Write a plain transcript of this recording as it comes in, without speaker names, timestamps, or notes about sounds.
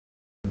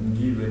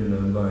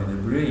by the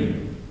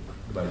brain.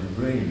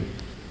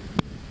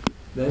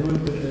 Then we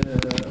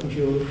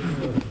shall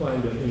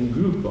find in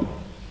group,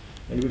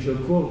 and we shall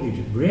call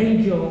it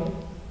branchial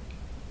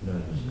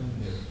nerves.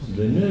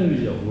 The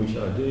nerves which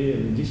are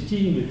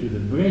distinct to the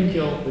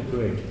branchial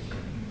apparatus.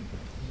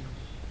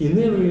 In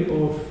every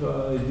of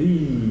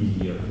these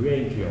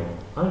branchial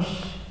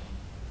arches,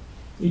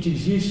 it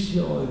exists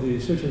the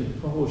certain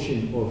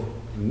portion of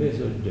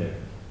mesoderm.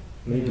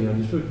 Maybe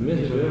understood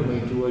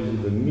mesoderm towards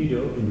the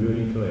middle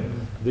embryonic layer.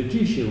 The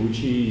tissue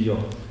which is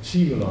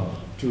similar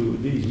to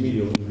this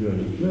middle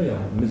embryonic layer,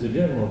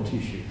 mesodermal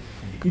tissue,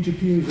 it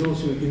appears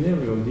also in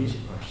every of these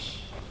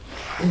arches.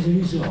 As a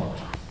result,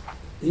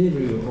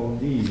 every of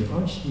these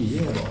arches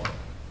is able,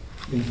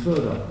 in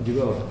further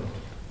development,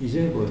 is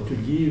able to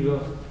give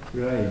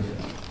rise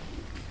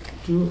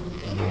to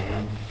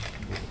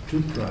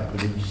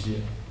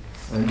privileges.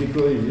 And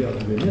because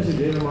the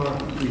mesoderma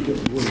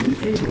was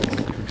able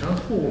to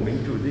transform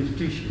into this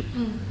tissue,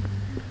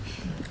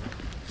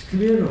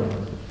 scleral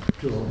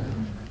to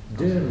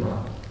derma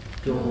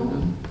to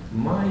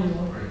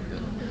myo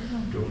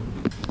to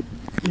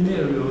in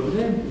every of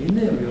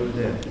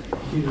them,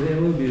 there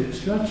will be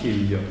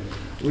structures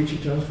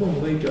which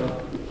transform later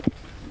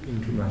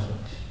into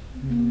muscles.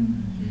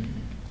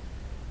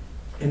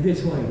 And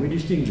that's why we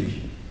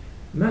distinguish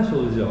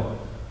muscles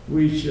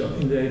which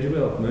in their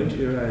development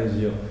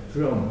arise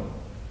from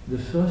the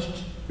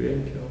first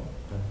branchial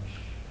arch.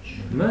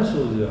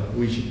 Muscles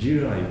which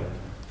derive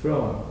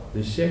from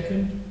the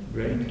second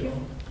branchial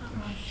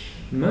arch.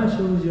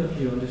 Muscles,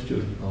 you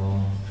understood,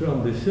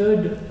 from the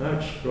third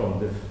arch, from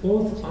the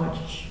fourth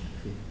arch.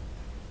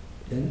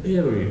 And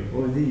every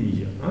of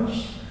these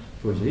arches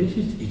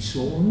possesses its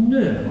own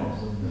nerve.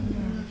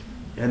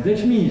 And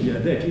that means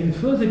that in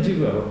further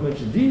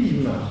development, these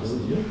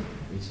muscles,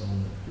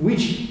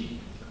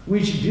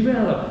 which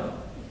develop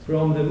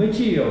from the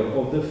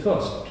material of the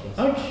first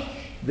arch,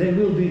 they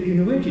will be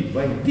innervated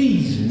by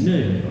these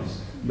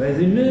nerves, by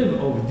the nerve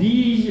of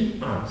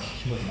these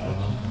arches.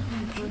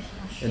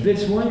 And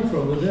that's why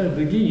from the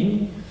very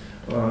beginning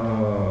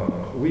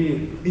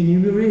we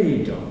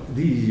enumerate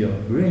these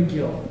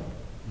branchial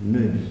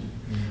nerves.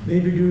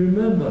 Maybe you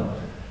remember,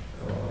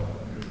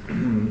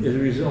 as a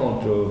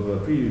result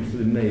of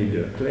previously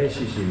made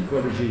classes in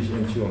colleges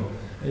and so on,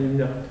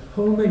 and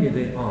how many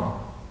there are,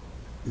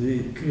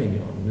 the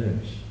cranial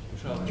nerves.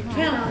 12.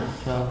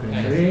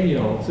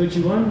 Cranial,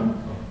 31,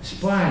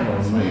 spinal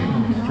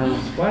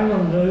nerves.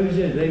 Spinal nerves,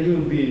 they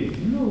will be,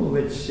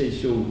 let's say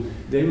so,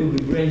 they will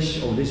be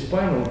branches of the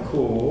spinal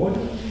cord,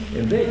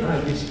 and they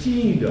are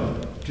destined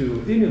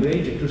to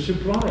innervate, to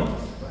supply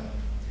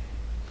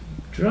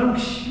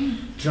trunks,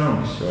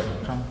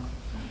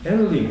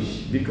 and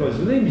limbs, because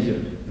limbs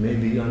may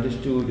be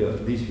understood,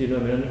 this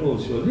phenomenon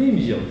also.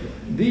 Limbs,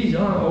 these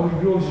are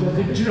outgrowths of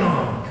the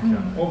trunk,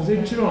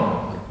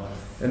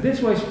 and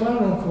that's why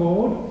spinal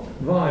cord,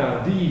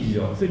 via these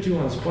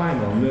 31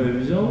 spinal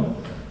nerves,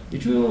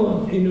 it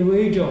will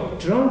innervate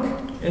trunk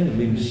and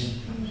limbs.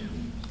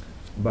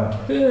 But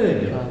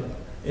head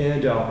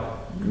and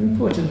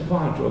important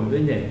part of the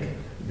neck,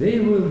 they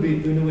will be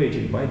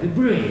innervated by the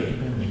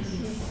brain.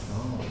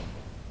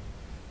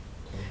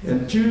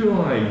 And to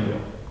realize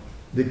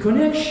the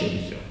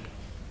connections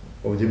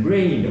of the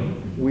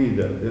brain with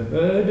the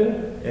head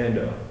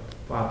and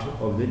part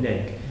of the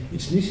neck,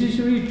 it's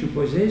necessary to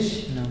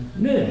possess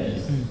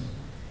nerves.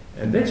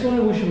 And that's why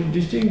we should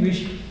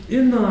distinguish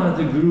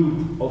another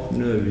group of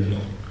nerves.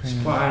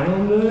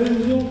 Spinal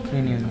nerves,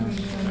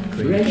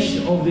 branch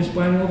of the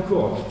spinal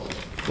cord,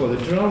 for the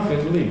trunk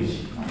and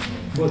limbs,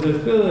 for the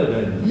head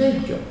and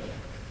neck,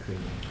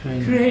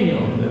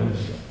 cranial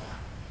nerves.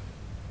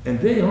 And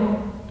they are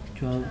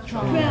 12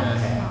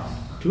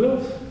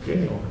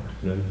 cranial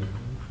nerves.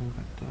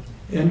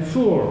 And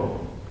 4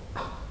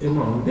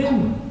 among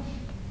them,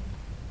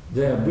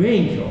 they are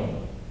branchial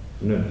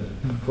nerves.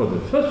 For the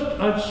first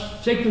arch,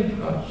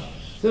 second arch,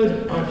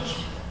 third arch,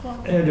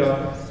 and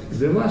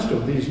the last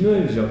of these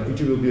nerves,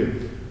 it will be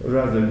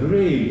rather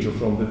great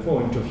from the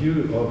point of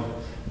view of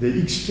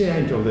the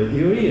extent of the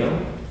area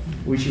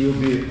which will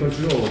be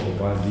controlled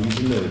by these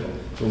nerves.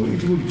 So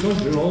it will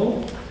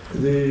control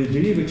the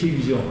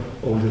derivatives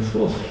of the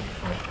fourth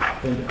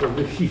arch and of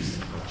the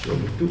fifth arch,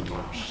 of the 2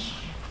 arches.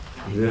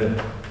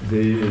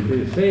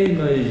 The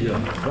famous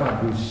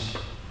vagus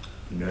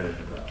nerve.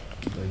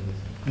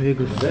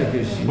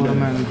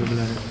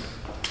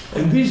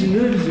 And these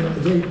nerves,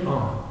 they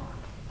are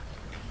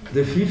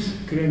the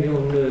fifth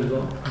cranial nerve.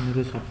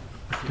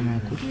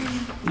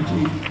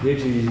 That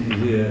is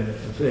the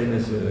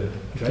famous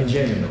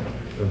trigeminal.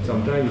 And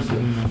sometimes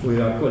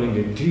we are calling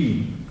it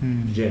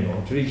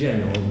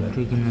trigeminal nerve.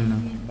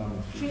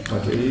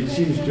 But it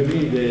seems to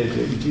me that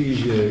it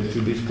is to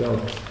be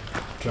spelled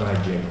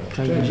trigeminal.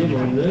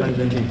 Trigeminal nerve,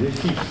 that is the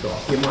fifth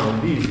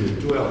among these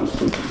 12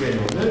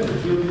 cranial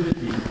nerves, will be the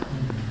fifth.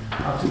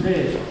 After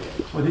that,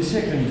 for the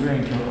second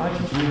branchial arch,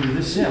 it will be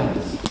the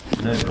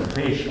seventh nerve,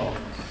 facial.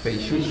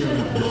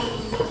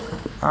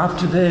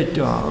 After that,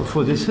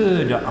 for the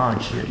third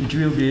arch, it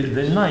will be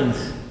the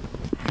 9th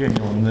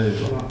cranial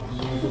nerve.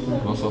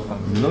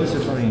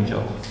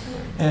 Glossopharyngeal.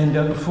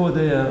 And for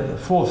the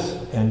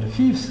fourth and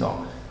fifth,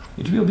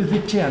 it will be the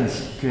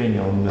 10th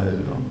cranial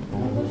nerve,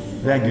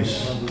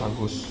 vagus.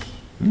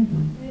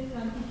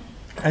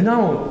 And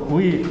now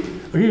we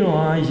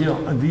realize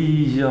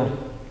these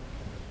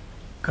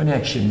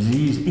connections,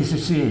 these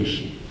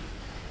associations,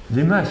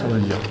 the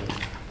muscles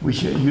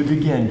which you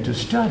began to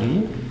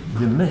study,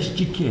 the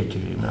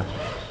masticatory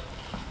muscles.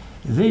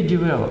 They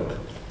develop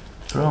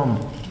from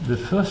the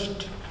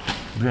first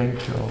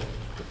branchial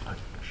arch.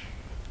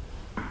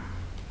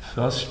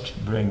 First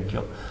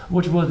branchial.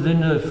 What was the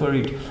nerve for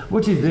it?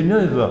 What is the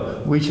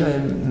nerve which I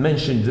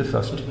mentioned the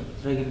first?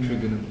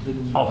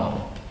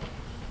 Oh.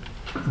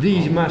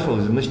 These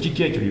muscles,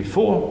 masticatory,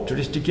 four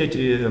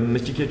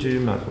masticatory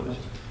muscles.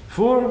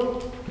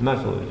 Four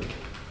muscles.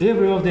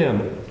 Every of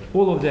them,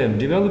 all of them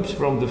develops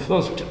from the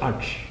first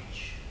arch.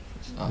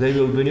 They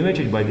will be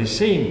innervated by the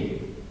same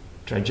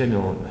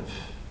trigeminal nerve.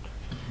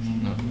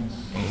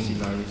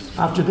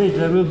 After that,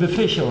 there will be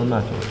facial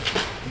muscles.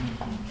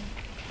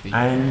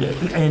 And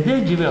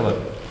they develop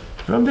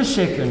from the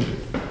second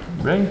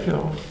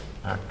branchial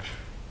arch.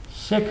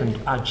 Second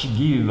arch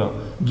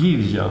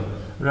gives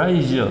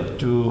rise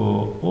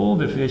to all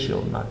the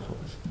facial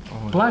muscles.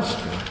 Plus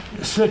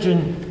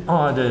certain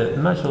other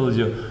muscles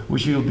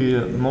which will be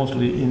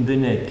mostly in the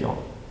neck.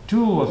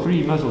 2 or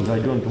 3 muscles, I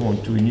don't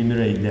want to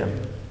enumerate them,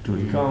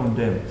 to count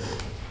them.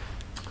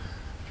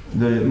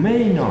 The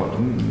main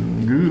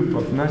group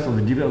of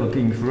muscles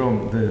developing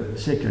from the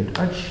second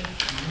arch,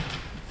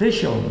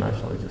 facial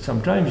muscles,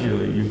 sometimes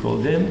you call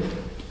them,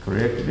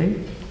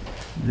 correctly,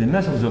 the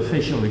muscles of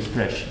facial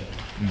expression.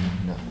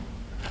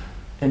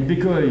 And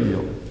because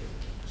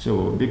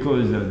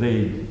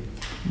they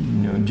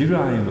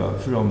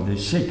derive from the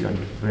second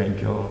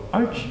branchial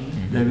arch,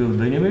 they will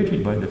be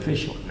innervated by the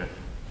facial nerve.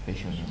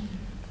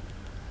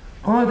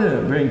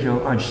 Other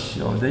branchial arches,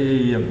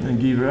 they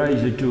give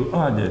rise to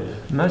other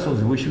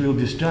muscles which will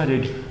be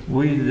studied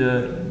with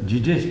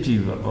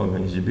digestive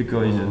organs,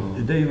 because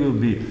they will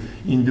be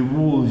in the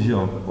walls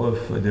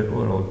of the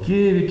oral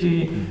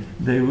cavity,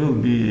 they will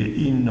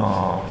be in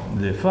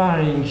the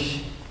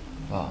pharynx.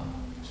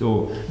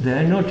 So they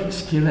are not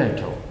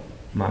skeletal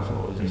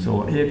muscles,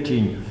 so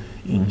acting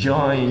in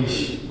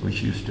joints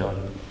which you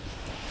study.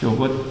 So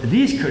what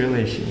this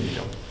correlation is,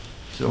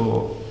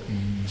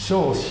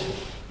 source,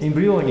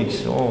 embryonic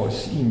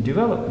source in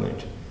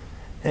development,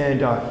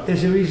 and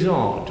as a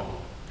result,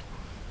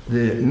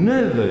 the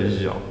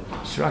nervous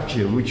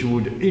structure which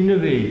would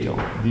innervate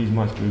this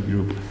muscular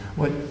group,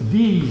 what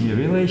these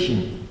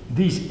relation,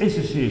 this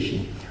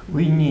association,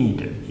 we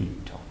need it.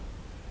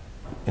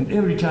 And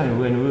every time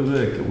when we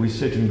work with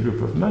certain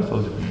group of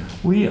muscles,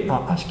 we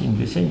are asking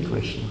the same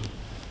question: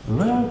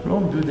 where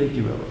from do they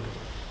develop?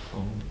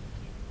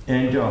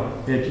 And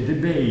at the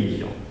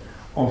base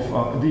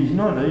of this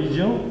knowledge,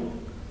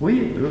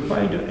 we will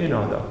find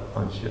another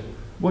answer.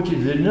 What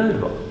is the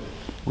nerve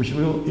which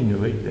will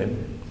innervate them?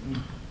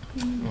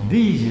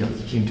 These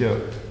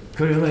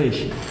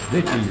intercorrelation,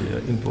 that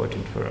is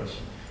important for us.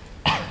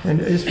 And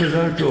as for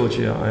our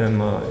culture, I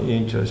am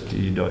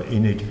interested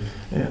in it.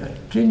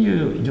 Can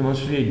you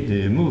demonstrate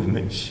the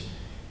movements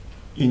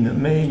in the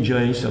main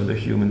joints of the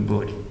human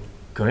body?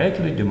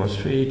 Correctly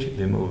demonstrate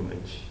the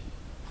movements.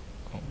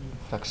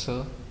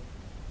 Flexor.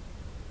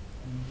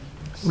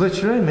 Let's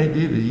try,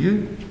 maybe with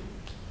you.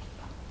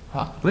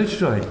 Let's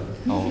try.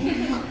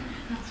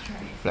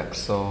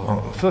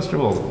 Flexor. First of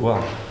all,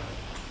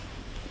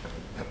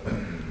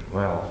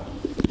 well,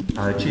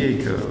 I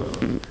take a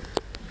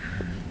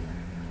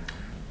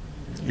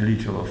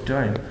little of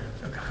time.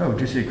 How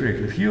to say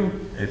correctly?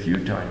 A few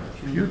times.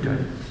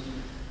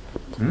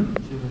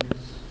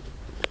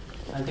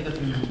 I'll take a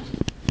few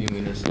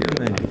minutes. Few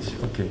minutes.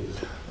 Okay.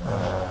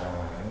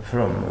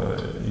 From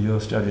your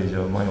studies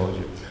of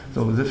myology.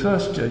 So the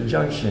first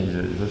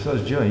junctions, the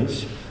first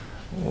joints,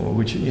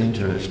 which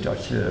interest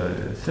us,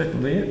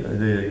 certainly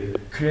the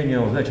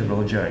cranial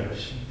vertebral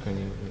joints.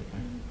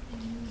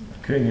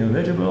 Cranial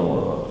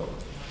vertebral,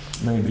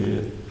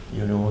 maybe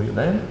you know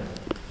them.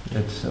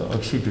 It's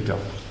occipital.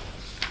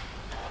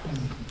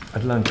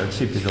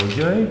 Atlanto-occipital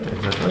joint,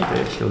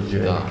 Atlanto-axial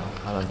joint.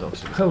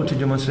 How to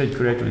demonstrate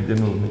correctly the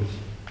movements?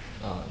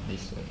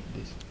 This one,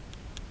 this.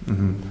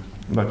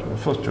 But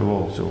first of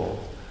all,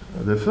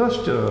 the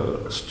first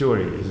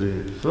story,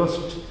 the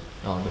first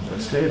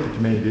step, it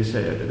may be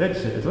said,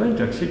 that's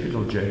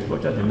Atlanto-occipital joint.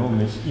 What are the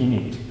movements in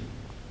it?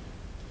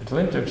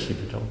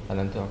 Atlanto-occipital.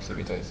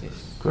 Atlanto-occipital is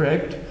this.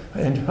 Correct.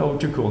 And how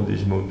to call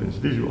these movements?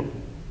 Visual.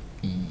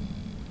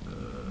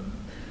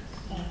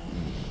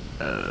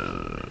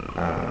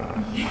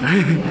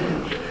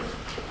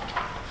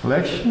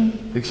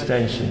 Flexion,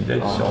 extension,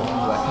 that's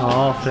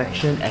all.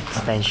 Flexion,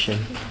 extension.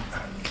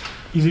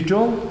 Is it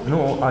all?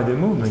 No other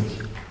movements.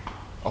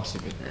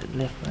 Occipital.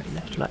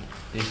 Left, right.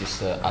 This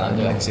is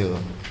atlanto-axial.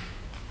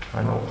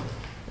 I know.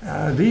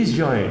 This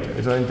joint,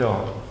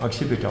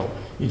 atlanto-occipital,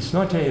 it's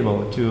not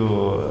able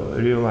to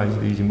realize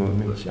these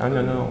movements.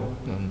 No.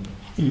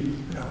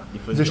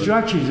 The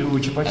structures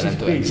which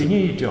participate in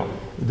it,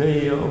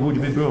 they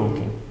would be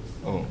broken.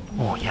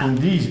 in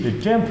this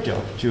attempt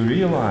to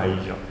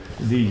realize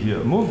the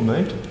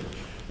movement,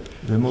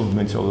 the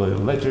movements of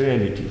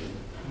laterality,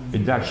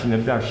 adduction,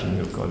 abduction,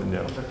 you call it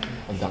now,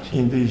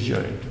 in this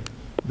joint.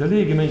 The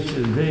ligaments,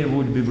 they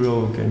would be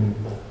broken,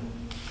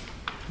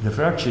 the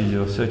fractures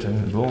of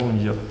certain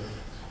bones,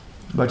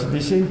 but at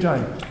the same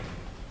time,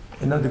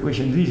 another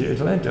question, this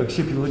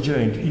atlanto-occipital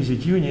joint, is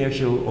it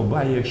uniaxial or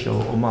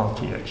biaxial or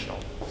multiaxial?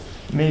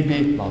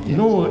 Maybe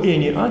no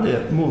any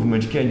other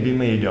movement can be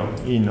made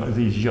in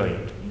this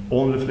joint.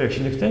 Only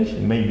flexion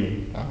extension,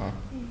 maybe.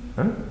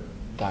 Huh?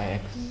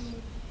 Diex.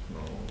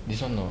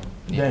 This one no.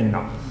 Then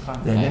no.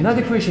 Then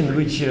another question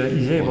which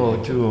is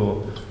able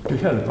to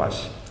help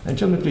us. And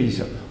tell me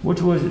please,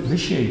 what was the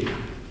shape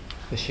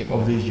The shape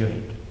of this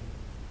joint?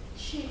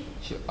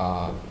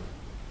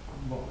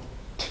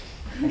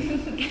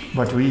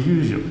 But we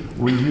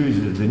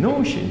use the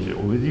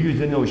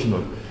notion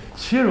of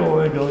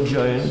spheroidal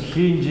joint,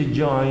 hinged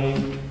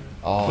joint,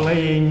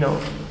 plane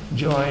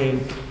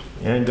joint,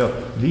 and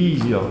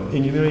these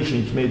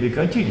enumerations may be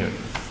continued.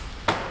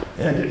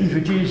 And if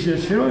it is a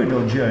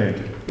spheroidal joint,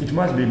 it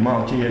must be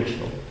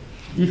multi-axial.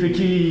 If it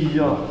is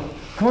a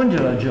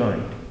condylar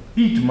joint,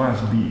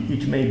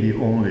 it may be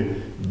only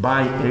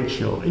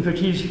biaxial. If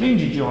it is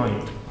hinge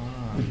joint,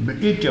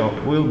 it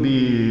will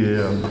be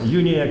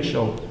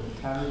uniaxial.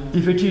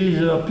 If it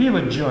is a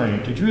pivot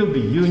joint, it will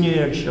be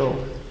uniaxial.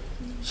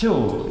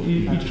 So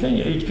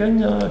it can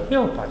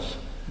help us.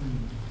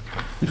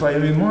 If I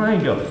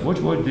remind what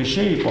was the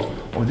shape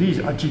of these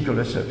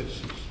articular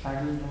surfaces,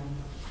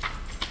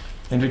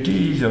 and it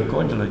is a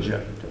condylar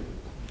joint.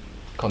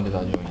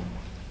 Condylar joint.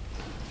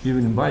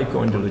 Even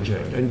bicondylar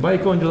joint. And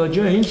bicondylar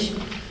joints,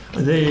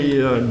 they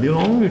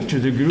belong to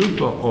the group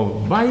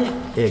of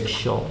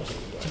biaxial.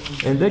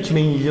 And that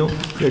means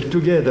that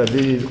together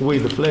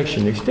with the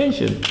flexion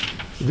extension,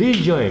 this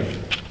joint,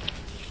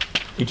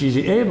 it is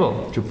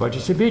able to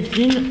participate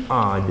in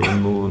other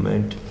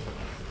movement,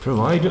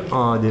 provide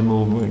other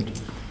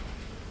movement.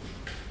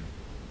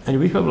 And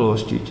we have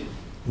lost it,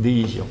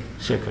 this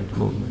second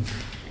movement.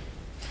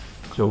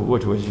 So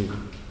what was it?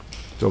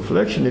 So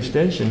flexion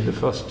extension, the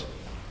first.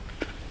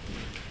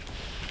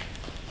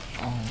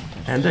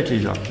 And that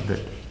is after that.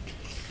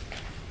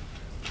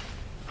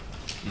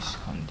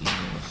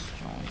 Discontinuous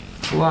joint.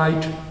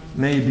 Flight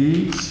may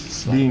be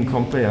being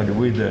compared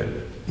with the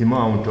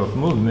amount of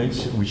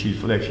movements, which is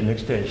flexion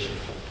extension.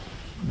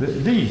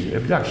 These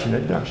abduction,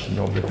 adduction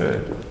of the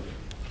head.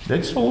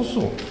 That's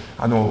also,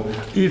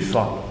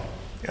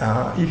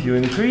 if you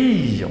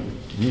increase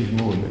these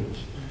movements,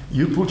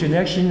 you put in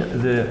action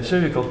the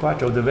cervical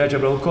part of the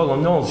vertebral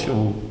column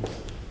also.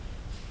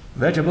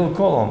 Vertebral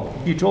column,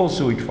 it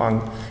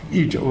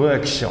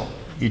works,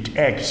 it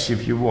acts,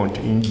 if you want,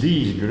 in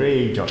this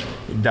great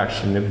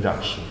adduction,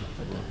 abduction.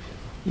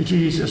 It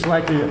is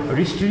slightly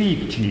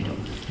restricted,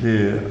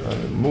 the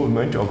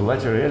movement of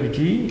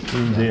laterality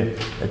in the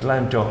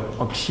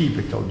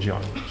atlanto-occipital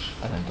joints.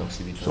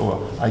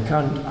 So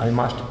I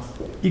must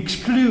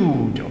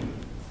exclude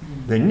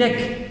the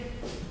neck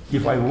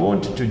if I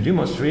want to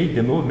demonstrate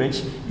the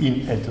movements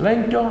in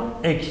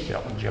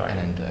atlanto-axial joint.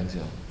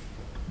 Atlanto-axial.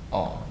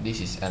 Oh,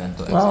 this is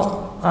atlanto-axial.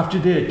 Well, after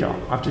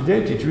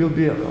that it will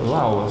be a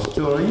lower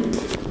story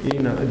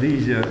in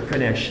these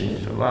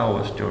connections,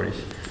 lower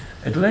stories.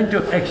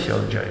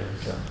 Atlanto-axial joint.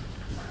 Yeah.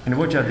 And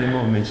what are the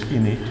movements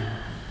in it?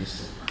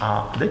 This.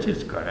 That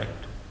is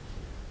correct.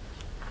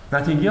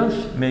 Nothing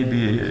else?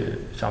 Maybe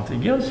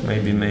something else may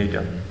be made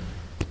up.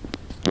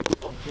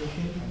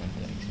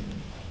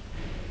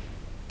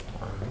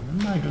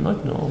 I do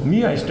not know.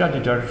 Me, I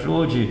studied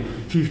archaeology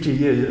 50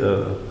 years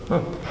ago.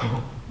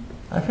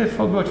 I have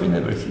forgotten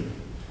everything.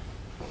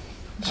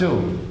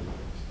 So,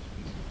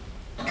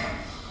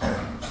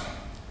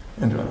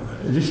 and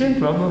the same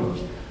problem.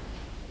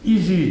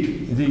 Is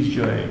it this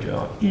joint?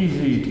 Is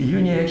it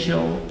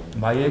uniaxial,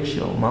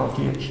 biaxial,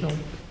 multiaxial?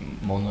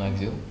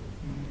 Monoaxial.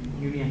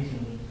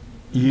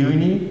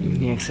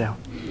 Uniaxial.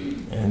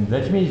 And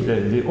that means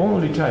that the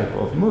only type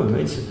of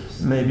movements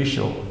may be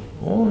shown.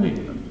 Only.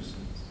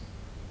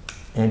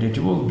 And it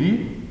will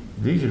be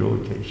this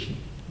rotation.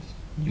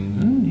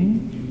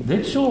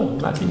 That's all,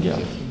 nothing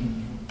else.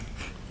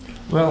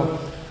 Well,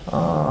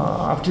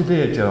 after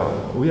that,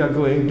 we are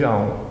going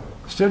down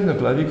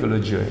sternoclavicular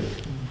joint.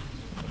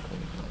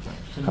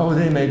 How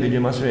they may be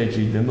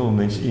demonstrated, the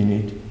movements in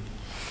it.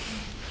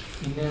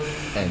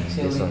 And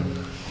this one.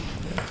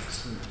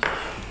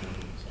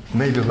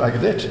 Maybe like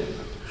that.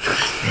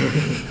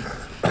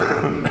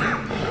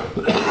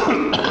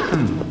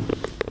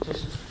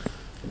 Just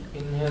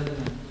inhale.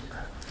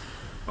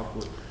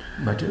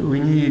 But we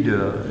need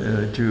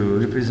to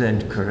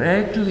represent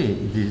correctly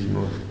these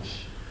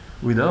movements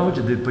without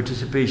the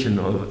participation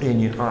of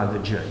any other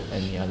joint.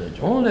 Any other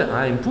joint. Only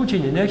I am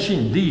putting in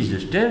action this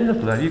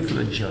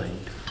sternoclavicular joint.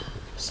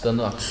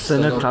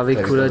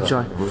 Sternoclavicular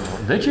joint.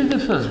 That is the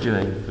first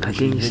joint. I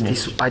think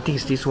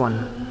it's this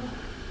one.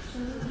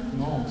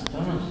 No,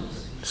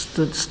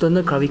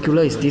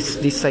 Sternoclavicular is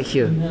this side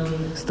here.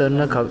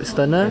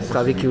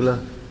 Sternoclavicular.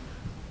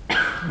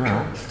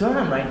 Well,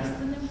 sternum, right?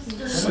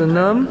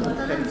 Sternum,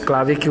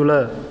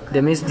 clavicular.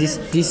 That means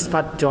this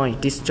part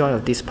joint, this joint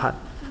of this part.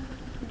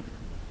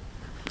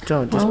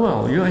 Joint of this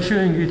Well, you are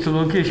showing its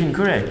location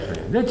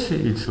correctly. That's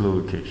its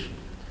location.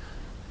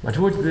 But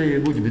what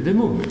would be the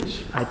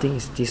movements? I think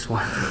it's this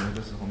one.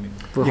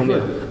 不 Because 后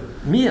面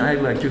me, I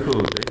like to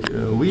hold that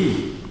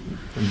we,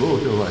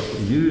 both of us,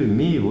 you and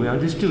me, we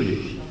understood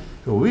it.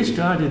 So we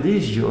started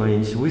these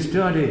joints, we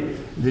started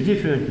the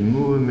different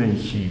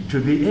movements to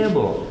be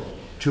able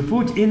to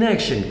put in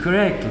action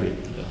correctly.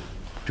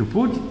 To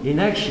put in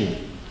action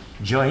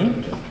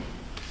joint,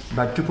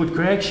 but to put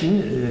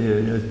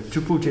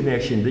to put in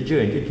action the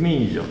joint, it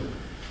means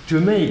to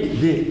make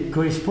the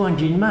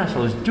corresponding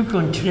muscles to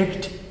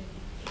contract.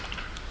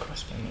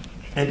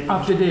 And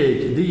after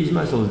that, these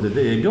muscles,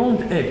 they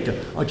don't act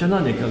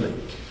autonomically.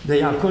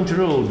 They are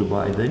controlled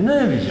by the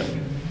nerves.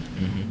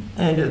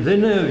 And the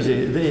nerves,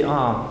 they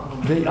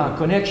are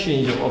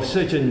connections of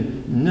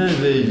certain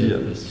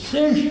nervous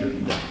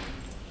centers.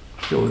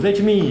 So that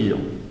means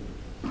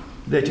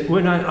that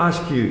when I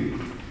ask you,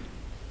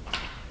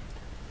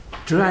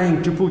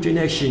 trying to put in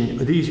action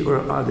these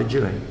or other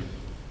joint,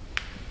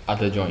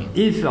 Other joint.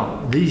 if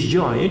this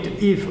joint,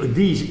 if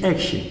this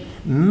action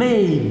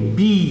may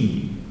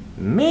be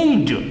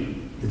made,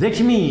 that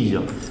means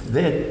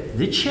that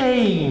the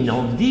chain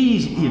of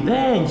these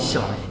events,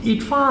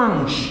 it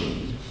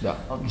functions. Yeah.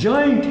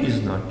 Joint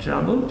is not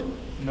troubled.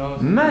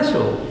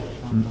 Muscle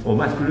or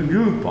muscular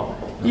group,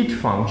 it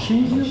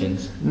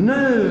functions.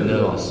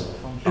 Nerve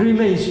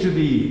remains to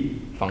be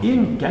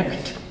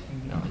intact.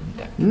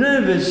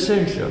 Nervous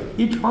center,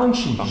 it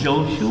functions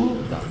also.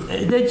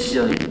 That's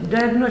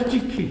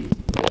diagnostic key.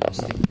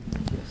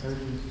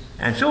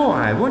 And so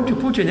I want to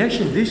put in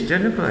action this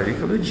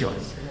sternoclavicular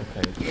joint.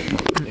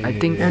 I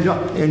think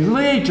And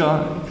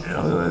later,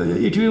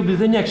 it will be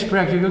the next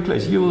practical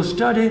class. You will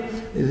study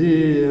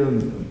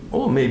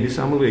or maybe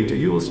some later,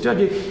 you will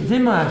study the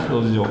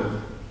muscles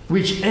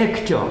which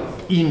act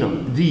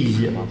in these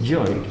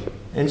joints.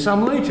 And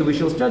some later we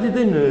shall study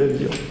the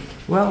nerves.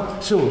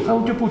 Well, so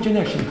how to put in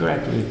action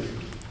correctly?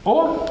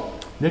 Or,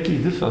 that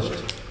is the first.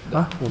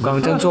 啊，我刚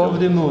刚这样 First 做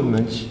of，the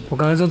movements. 我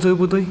刚刚这样做又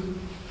不对。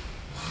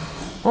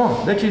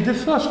 Oh, that is the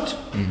first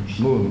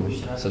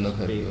movement.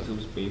 Sternoclavicular.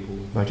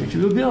 But it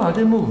will be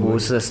other 不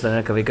movements. 是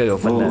sternoclavicular 有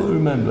分的 Oh,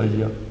 remember,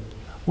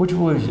 what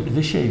was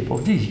the shape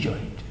of this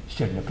joint?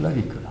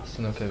 Sternoclavicular.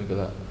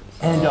 Sternoclavicular.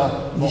 And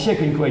the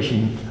second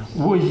question,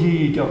 was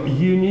it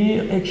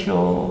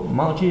uniaxial,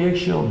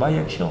 multiaxial,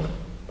 biaxial?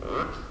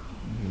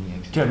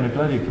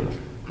 Sternoclavicular.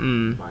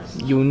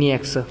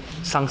 uniaxial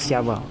上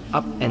下吧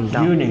 ，up and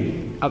down， Uni.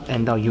 up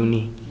and down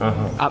uni，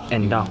 up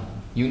and down，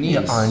 Uni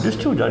Yeah, is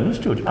understood.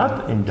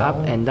 Up and down.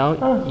 up and down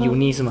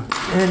uni 是吗？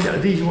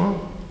 And this one,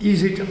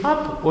 is it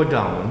up or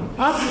down?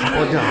 Up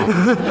or down?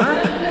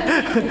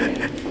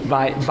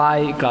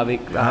 by clavic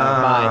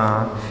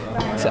by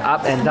so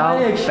up and down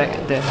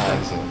back there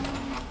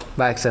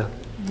biaxial.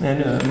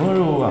 And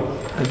moreover,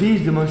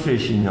 these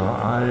demonstrations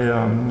I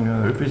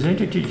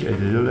represented it at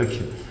the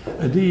lecture.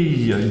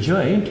 This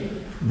joint,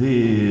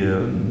 the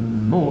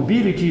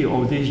mobility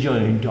of this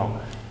joint,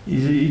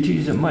 it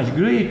is much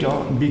greater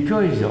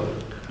because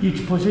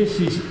it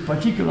possesses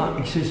particular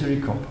accessory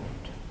component.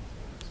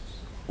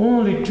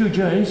 Only two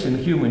joints in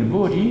the human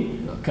body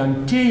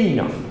contain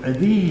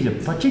these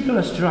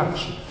particular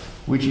structure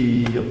which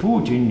is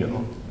put in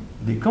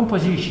the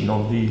composition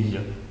of these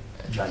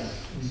joints.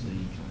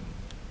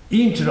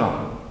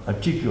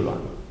 Intra-articular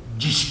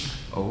disc.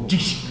 Oh.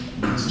 Disc.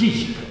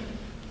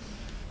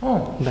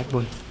 Oh,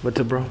 Backbone,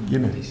 vertebra, you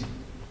mean?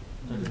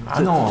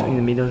 in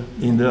the middle.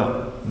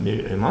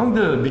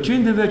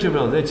 Between the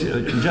vertebrae, that's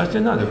just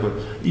another word.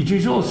 It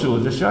is also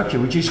the structure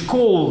which is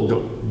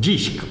called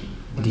disc.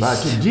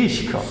 But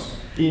disc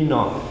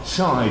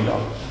inside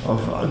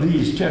of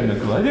these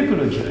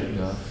sternoclavicular joint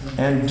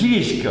and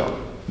disc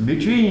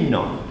between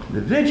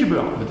the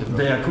vertebrae,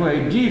 they are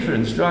quite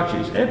different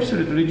structures,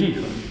 absolutely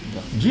different.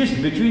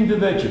 Disc between the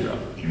vertebrae,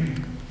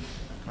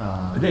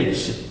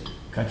 that's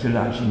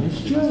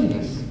cartilaginous joint.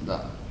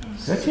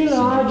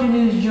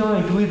 Cartilaginous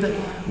joint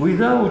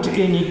without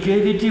any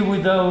cavity,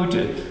 without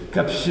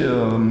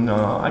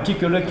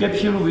articular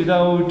capsule,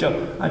 without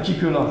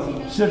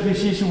articular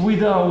surfaces,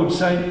 without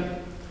side.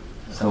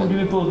 How do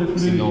we call the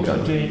fluid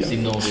contained?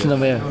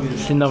 Synovial.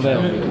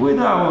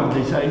 Without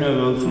the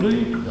synovial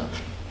fluid.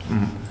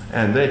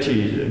 And that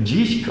is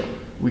disc,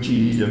 which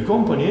is a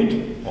component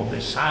of the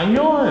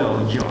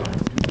synovial joint,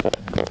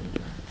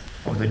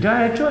 of the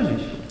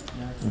diatosis.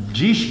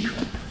 Disc,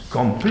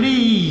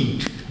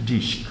 complete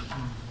disc.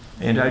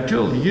 And I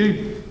told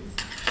you,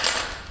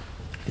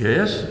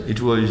 yes,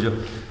 it was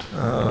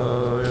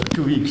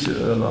 2 weeks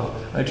ago,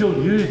 I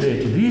told you that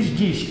this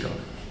disc,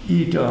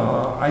 it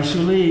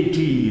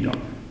isolated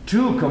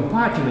two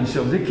compartments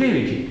of the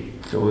cavity.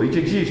 So it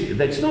exists.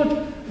 That's not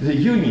the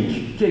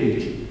unique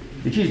cavity.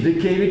 It is the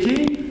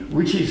cavity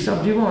which is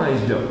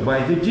subdivided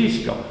by the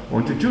disc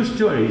onto two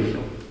stories.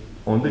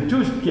 On the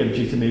two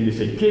cavities, maybe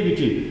say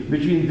cavity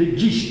between the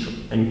disc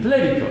and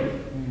clavicle,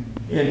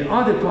 and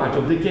other part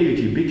of the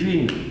cavity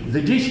between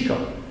the disc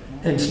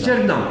and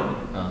sternum.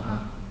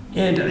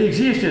 And the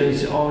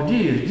existence of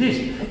this,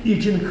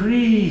 it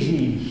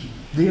increases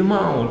the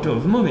amount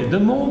of movement, the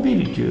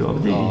mobility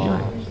of these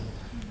joints.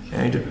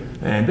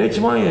 And that's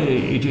why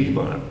it is,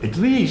 at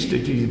least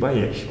it is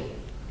biaxial.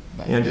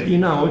 And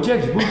in our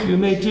textbook, you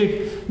may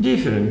take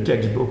different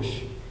textbooks.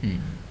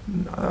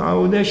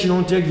 Our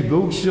national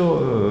textbooks,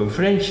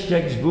 French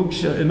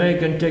textbooks,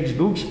 American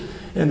textbooks,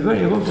 and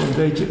very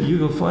often you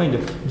will find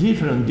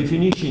different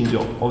definitions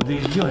of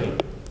this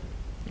joint.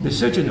 The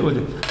certain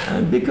order,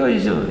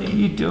 because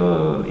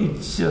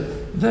it's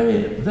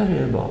very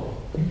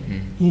variable,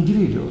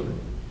 individual.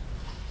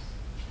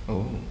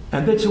 Oh.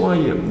 And that's why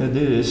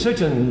the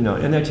certain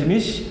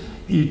anatomists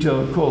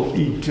call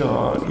it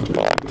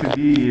to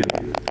be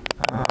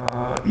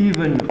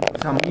even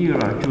some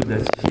era to the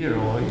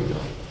spheroid.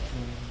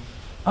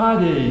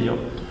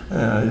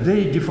 Others,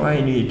 they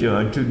define it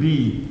to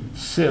be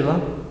stellar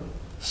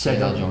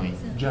joint.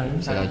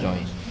 Stellar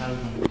joint.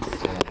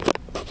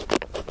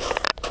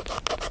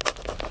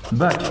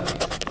 But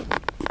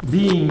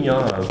being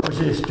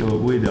possessed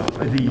with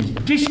these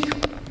discs,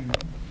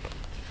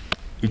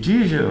 it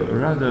is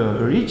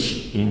rather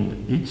rich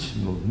in its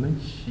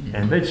movements,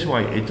 and that's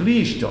why at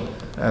least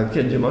I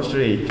can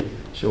demonstrate.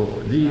 So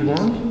these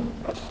ones,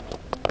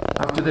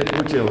 after that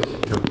what else?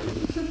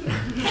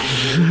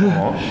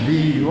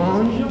 These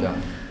ones,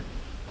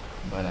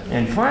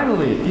 and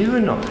finally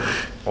even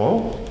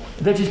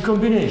that is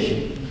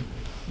combination.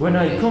 When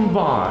I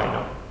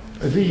combine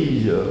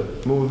these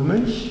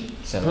movements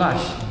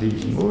plus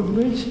these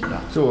movements,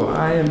 so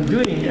I am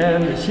doing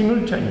them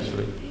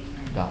simultaneously.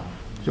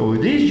 So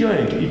this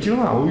joint, it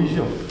allows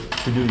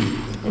to do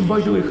it. And by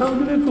the way, how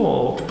do we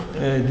call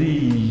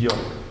the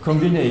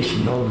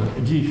combination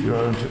of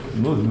different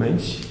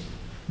movements?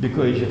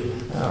 Because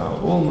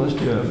almost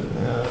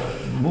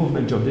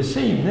movement of the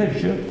same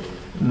nature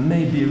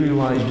may be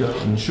realized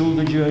in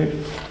shoulder joint.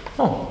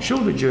 Oh,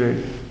 shoulder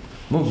joint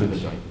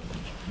movements.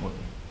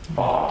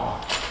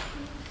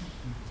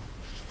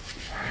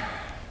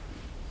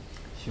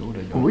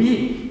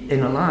 We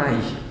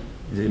analyze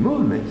the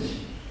movements,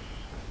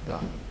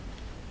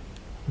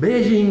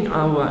 basing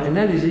our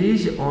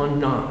analysis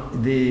on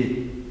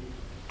the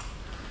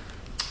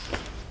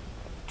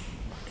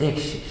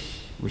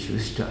axis which we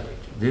studied,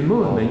 the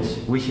movements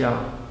which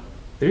are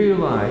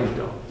realized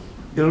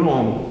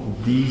along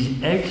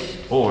these x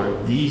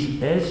or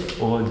these s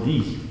or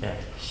these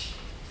x.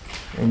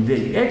 And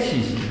the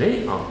axes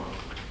they are,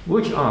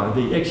 which are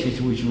the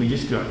axes which we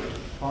described?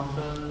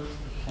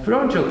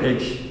 Frontal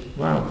X.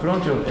 Wow,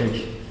 frontal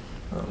X.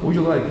 Would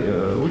you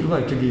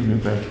like to give me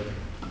back?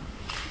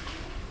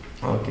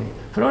 Okay.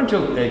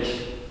 Frontal X.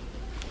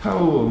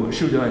 How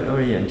should I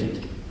orient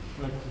it?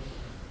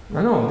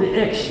 No, the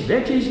X.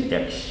 That is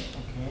X.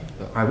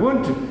 Okay. I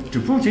want to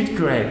put it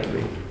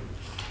correctly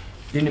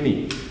in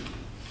me.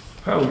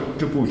 How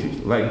to put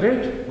it? Like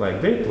that,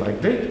 like that,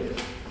 like that.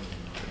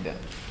 Yeah.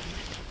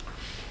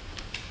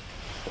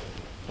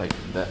 Like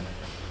that.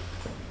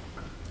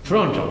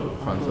 Frontal.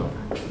 Frontal.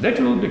 That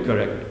will be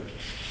correct.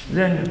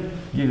 Then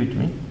give it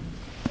me.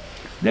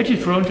 That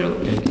is frontal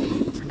X.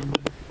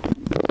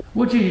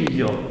 What is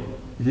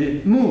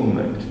the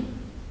movement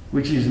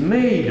which is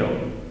made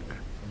of?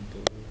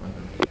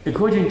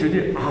 According to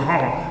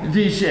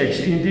this X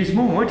in this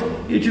moment,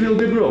 it will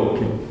be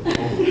broken.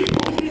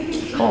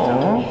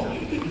 Oh,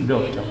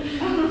 doctor.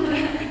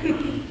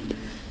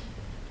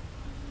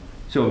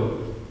 So,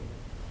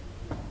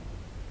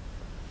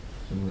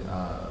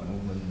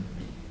 movement.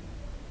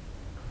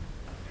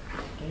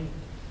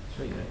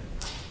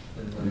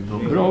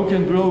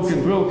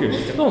 broken.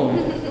 Oh,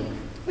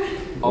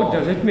 what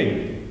does it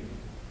mean?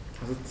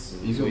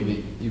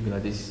 Usually you be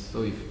like this.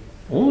 So if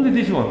Only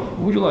this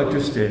one. Would you like to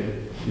stay?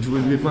 It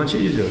will be much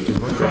easier to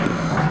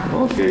contact.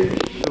 Okay.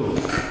 So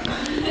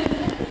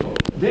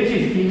that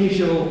is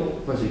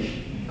initial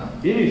position.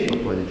 Initial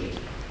position.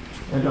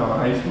 And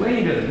I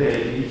explained that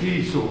it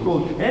is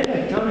so-called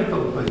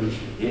anatomical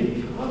position.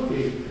 Initial.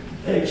 Okay.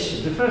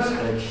 X, the first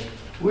X.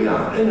 We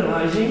are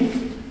analyzing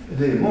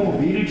the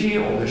mobility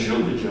of the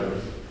shoulder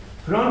joint.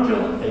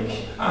 Frontal X.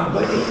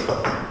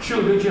 But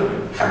shoulder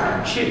joint.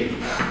 Shape.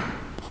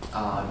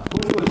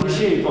 What was the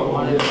shape of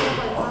the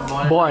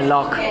Ball and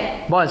lock.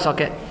 Ball and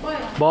socket.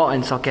 Ball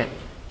and socket.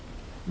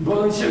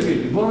 ball and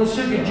socket? Ball and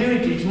socket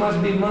joint, it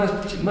must be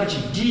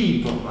much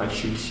deeper, I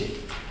should say.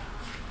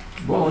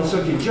 Ball and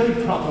socket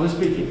joint, properly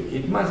speaking,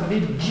 it must be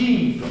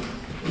deeper.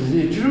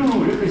 The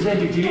true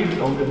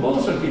representative of the ball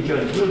socket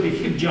joint will be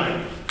hip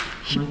joint.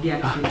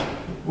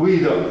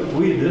 With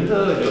the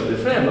third of the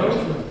femur,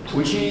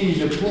 which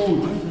is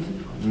put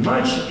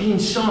much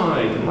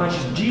inside, much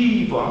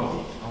deeper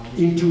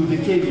into the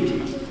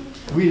cavity,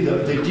 with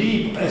the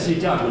deep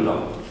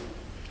acetabulum.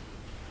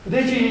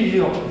 That is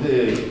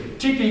the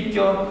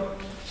typical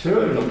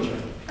spheroidal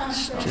joint.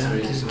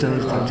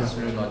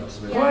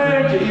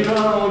 Quite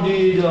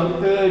rounded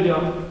area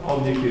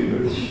of the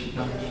humerus.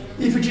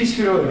 If it is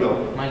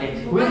spheroidal,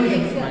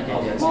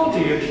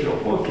 multi-axial,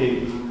 okay.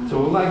 So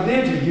like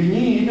that you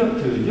need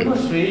to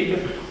demonstrate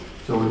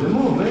so the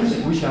movements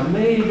which are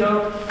made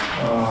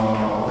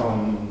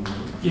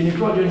in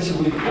accordance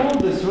with all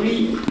the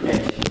three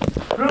X.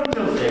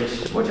 Frontal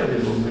X, what are the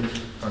movements?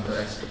 Frontal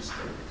axis.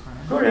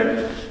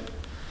 Correct.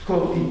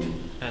 Call it.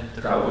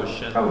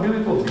 Anteroversion. How do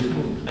we call this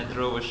movement?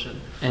 Anteroversion.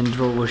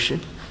 Androversion.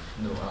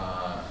 No,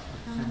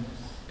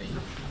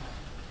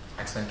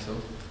 extensor.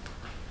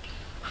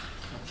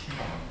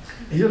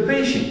 The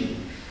patient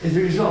is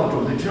the result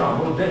of the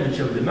trauma or damage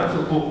of the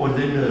muscle or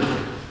the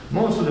nerve.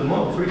 Most of the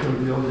more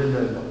frequently of the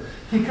nerve.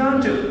 He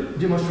can't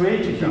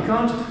demonstrate it, he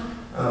can't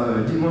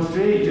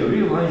demonstrate or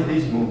realize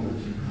these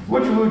movements.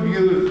 What would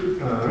you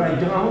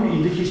write down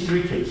in the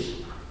history case?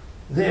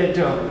 That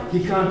he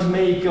can't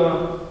make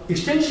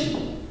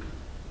extension.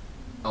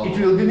 Oh. It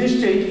will be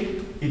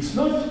mistake. It's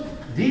not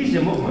these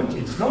movement.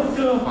 It's not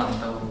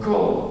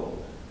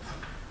called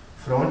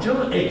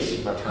frontal X.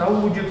 But how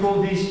would you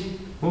call this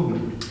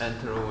movement?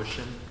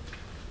 Anteroversion.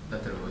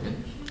 Lateral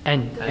version.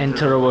 And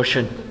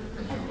anteroversion.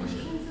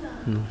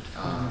 No.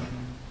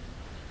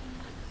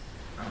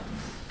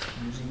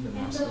 Using the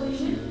muscle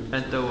here.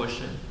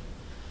 Anteroversion.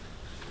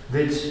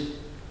 That's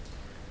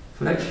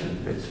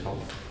flexion. That's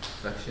all.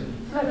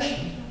 Flexion.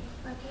 Flexion.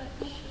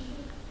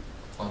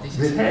 Oh, this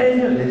The is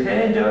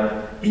hand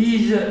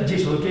is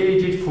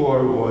dislocated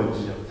forwards.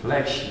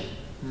 Flexion.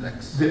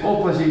 flex. The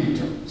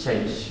opposite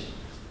sense.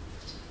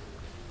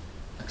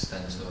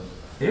 Extensor.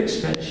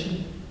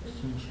 Extension.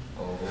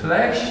 Oh.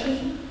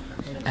 Flexion.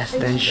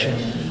 Extension.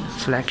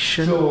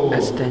 Flexion. So we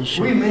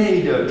Extension.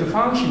 made to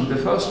function the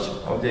first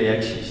of the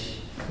axis.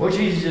 What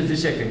is the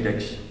second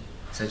axis?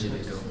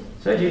 Sagittal.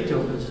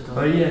 Sagittal.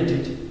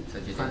 Oriented.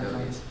 Sagittal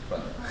is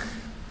front.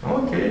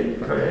 Okay,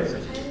 correct.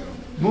 Sagittal.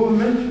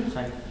 Movement.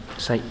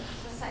 Side.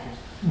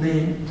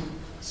 Name.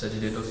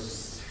 Sagittal.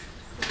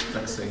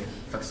 Flexing.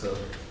 Flexor.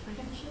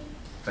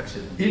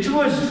 Flexion. It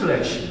was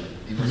flexion.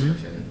 It was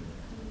flexion.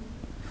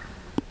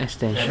 And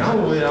Extension. now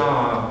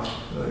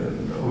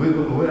we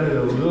will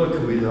work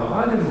with the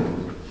other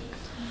movement.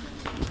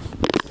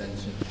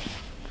 Extension.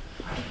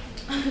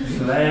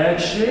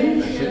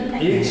 Flexion.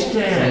 Extension.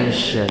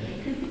 Extension.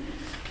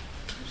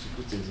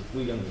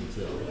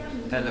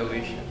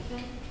 Elevation.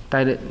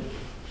 带的。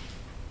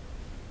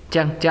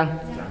讲，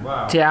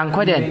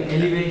快点。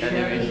 Elevation.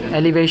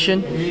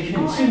 Elevation.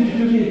 It seems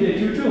to me that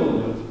you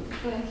told.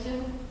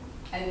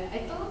 I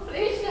don't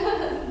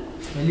pressure.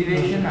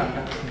 Elevation,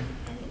 abduction.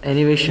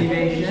 Elevation.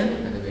 Elevation.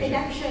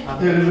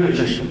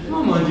 Elevation.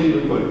 No, my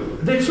dear boy.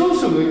 That's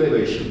also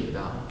elevation.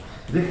 Down.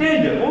 The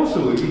head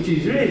also, it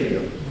is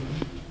radial.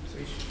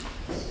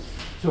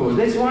 So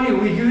that's why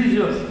we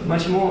use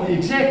much more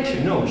exact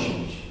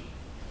notions.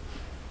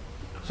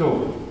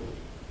 So,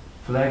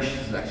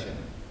 flexion, Flexion.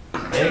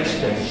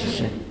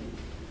 extension,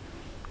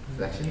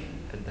 Flexion.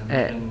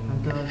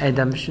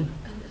 Adduction.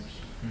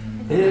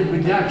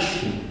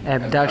 abduction,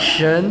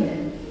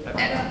 Abduction.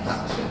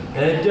 Abduction.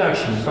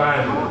 adduction,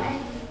 finally.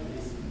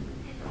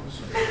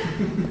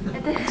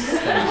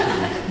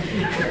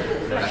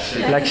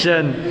 Flexion.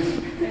 Flexion.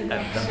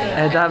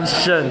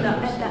 Adduction.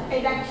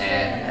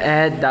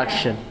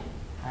 Adduction.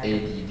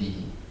 ADD.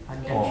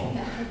 Oh.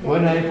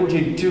 When I put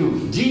it to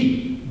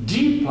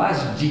D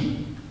plus D,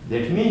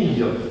 that means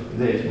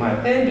that my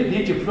hand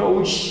did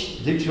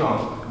approach the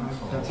trunk,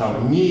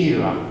 so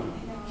nearer,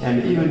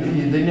 and even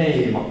in the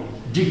name,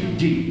 D.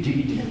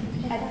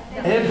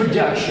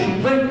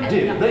 Abduction,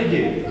 they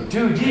did.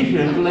 Two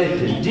different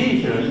letters,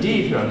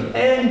 different,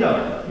 and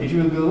it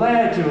will be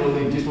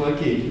laterally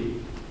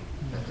dislocated.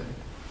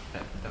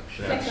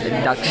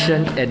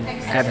 Abduction and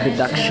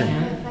abduction.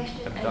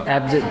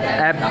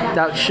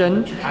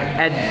 Abduction.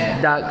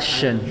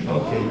 Adduction.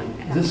 Okay.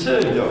 The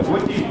third,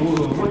 what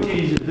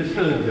is the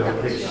third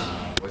X?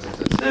 What's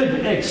it? Third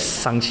X.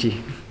 丧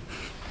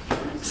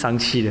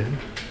气的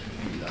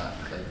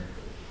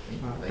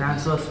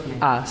Transverse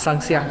plane. 上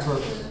下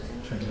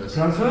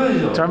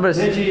Transversal. Transverse.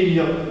 That is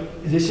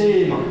the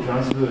same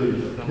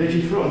transversal. That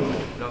is frontal.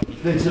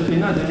 That's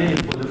another name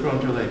for the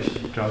frontal X.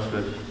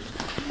 Transversal.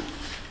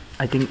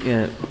 I think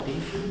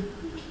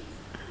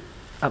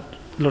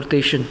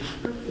rotation.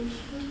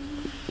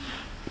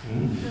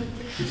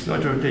 It's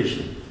not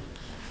rotation.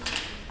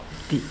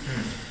 The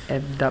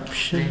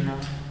abduction.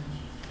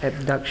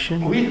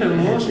 We have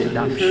lost the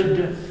Abduction.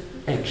 third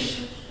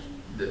X.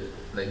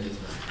 Like this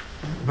one.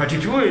 But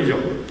it was,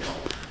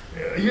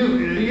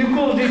 you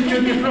called it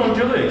to the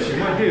frontal X.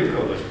 What do you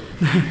call it?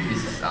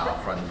 This is our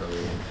frontal.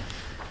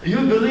 You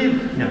believe,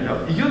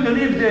 you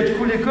believe that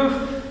Kulikov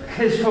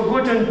has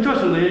forgotten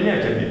totally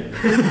anatomy.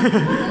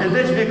 And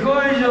that's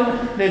because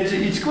that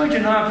it's quite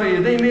enough,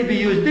 they maybe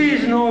use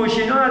this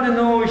notion, other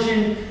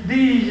notion,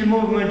 this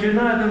movement,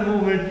 another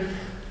movement.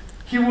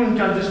 He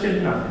wouldn't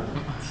understand nothing.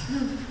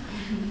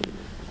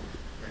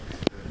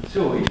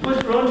 So it was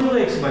frontal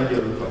X, my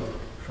dear friend.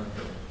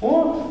 Frontal.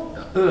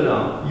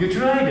 Or, you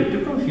tried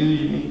to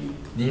confuse me,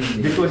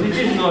 because it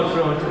is not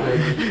frontal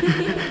X.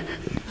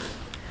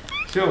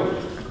 So,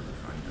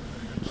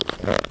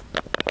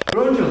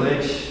 frontal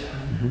X,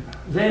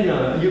 then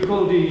you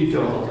called it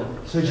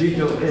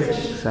sagittal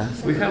X.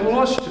 We have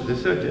lost the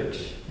third X.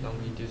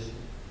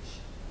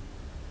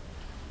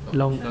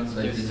 Long.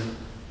 Like this.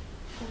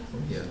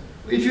 Yeah.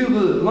 If you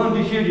will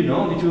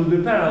longitudinal, it will be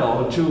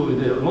parallel to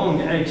the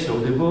long x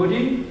of the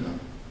body.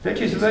 That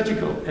is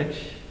vertical x.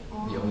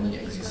 The only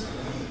axis.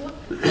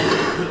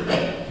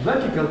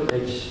 Vertical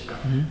x.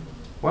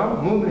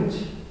 Well, movement.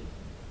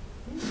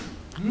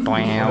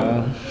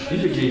 Wow.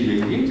 If it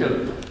is a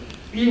little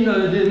in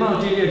the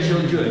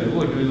multi-axial joint,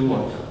 what do you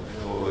want?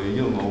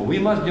 We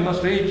must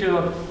demonstrate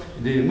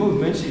the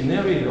movements in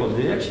area of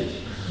the axis.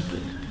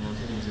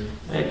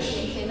 X.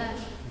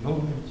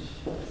 Movements.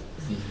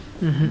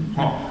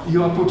 Oh,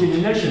 you are putting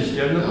in actions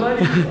there, not like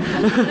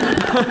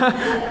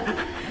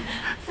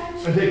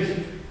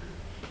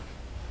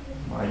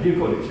my dear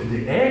colleagues,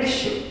 the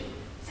action,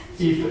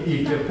 if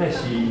it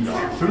passes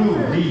through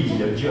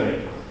the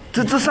joint,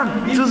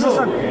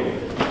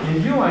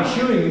 and you are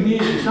showing me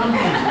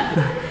something.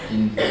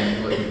 In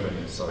what?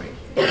 Sorry.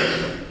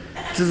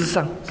 这是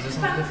上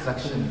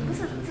reflection.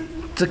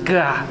 这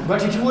个啊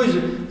But it was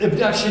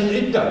abduction,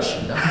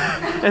 induction.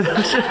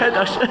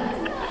 adoption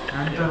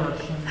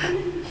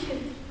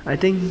I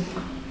think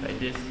Like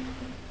this.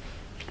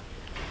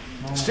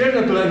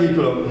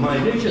 Sternoclavicular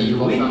migration.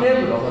 We must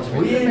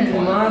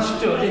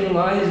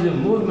analyze the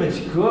movements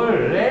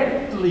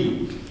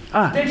correctly.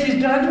 Ah. That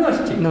is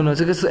diagnostic. no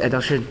这个是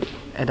adoption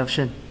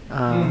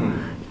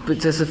不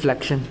这是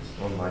flexion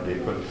Oh my dear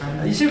God.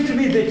 It seems to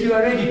me that you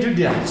are ready to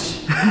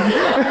dance.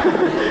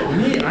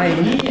 I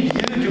need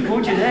you to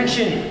put in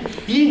action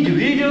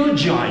individual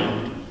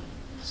joint,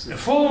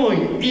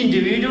 following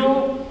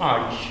individual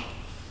arch,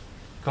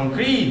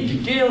 concrete,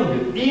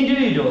 detailed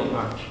individual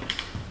arch,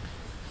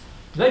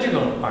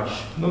 vertical arch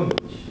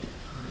movements.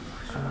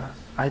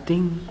 I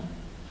think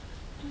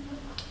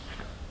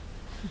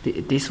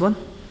this one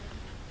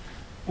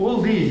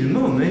All these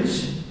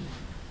movements,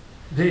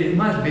 they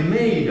must be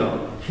made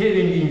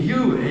having in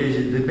view as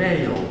the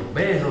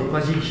basal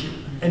position,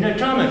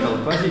 anatomical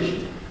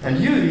position. And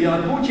you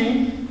are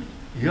putting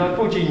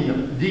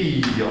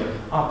the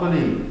upper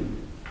limb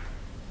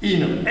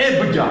in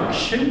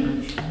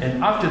abduction,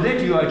 and after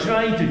that you are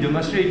trying to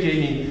demonstrate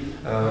any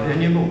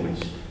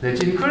movements.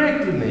 That's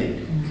incorrectly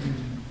made.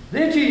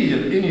 That is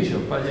the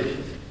initial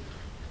position.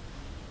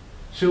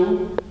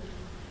 So,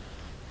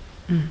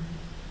 You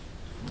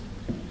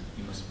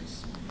must be.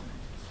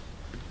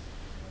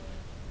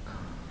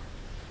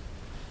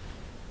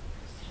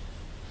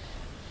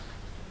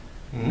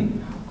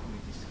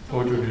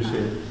 What would you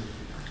say?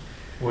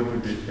 What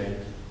would you say?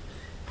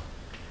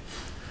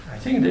 I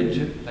think that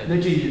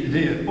is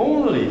the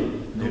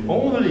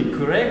only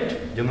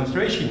correct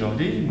demonstration of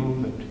this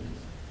movement.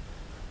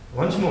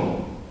 Once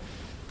more.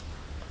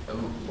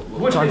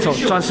 What have you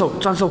shown?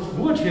 转手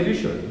What have you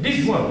shown?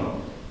 This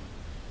one.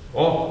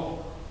 Oh,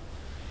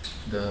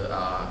 The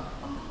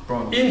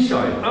from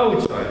inside,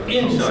 outside,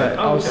 inside,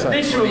 outside.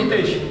 This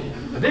rotation.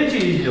 That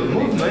is the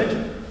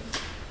movement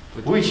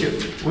which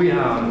we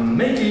are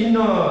making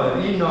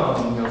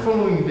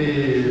following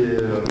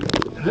the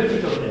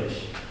vertical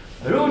edge.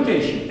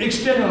 Rotation,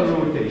 external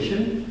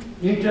rotation,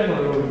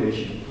 internal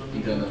rotation,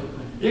 internal.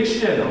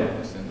 external,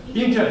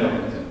 internal,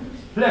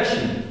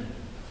 flexion,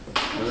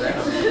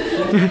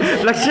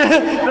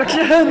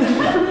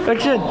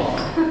 flexion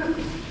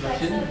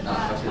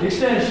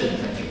extension,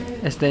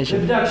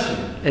 extension abduction,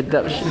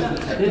 adduction,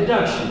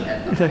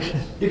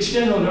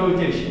 external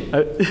rotation.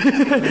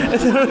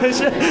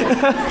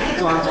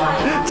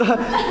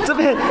 这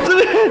边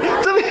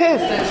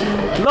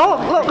no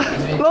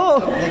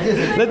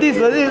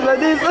like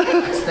this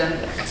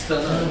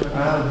External.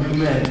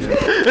 Argument.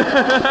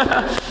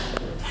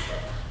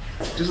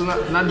 就是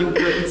那六个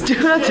一起。就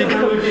那几 External 个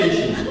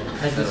rotation,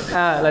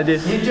 啊 like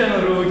this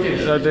internal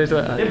rotation, 对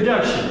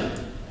abduction,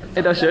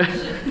 adoption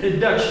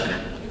adduction,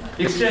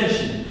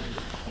 extension.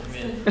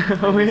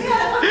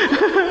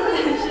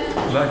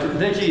 But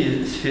that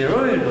is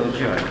spheroidal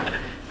joint.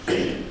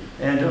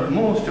 And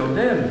most of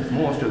the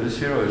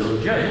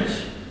spheroidal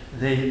joints,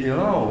 they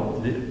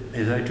allow,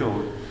 as I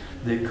told,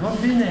 the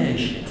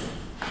combination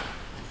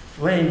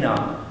when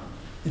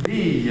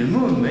the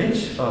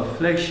movements of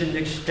flexion,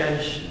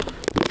 extension,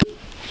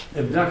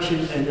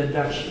 abduction and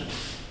adduction,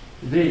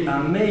 they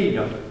are made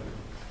up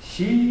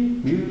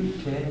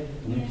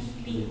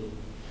simultaneously.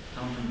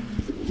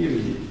 Here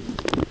it is.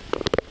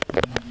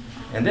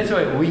 And that's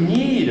why we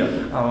need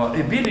our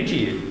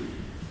ability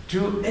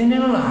to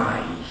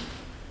analyze.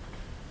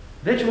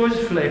 That was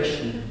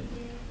flexion,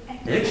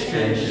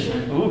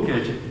 extension. Look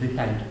at the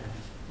hand.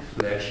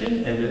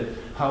 Flexion and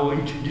how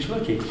it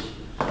dislocates.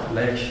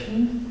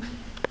 Flexion,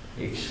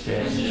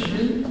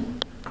 extension,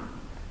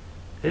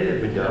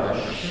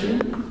 abduction,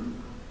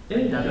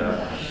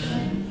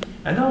 adduction.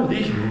 And now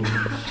these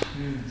movements.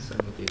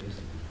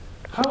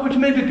 How it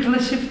may be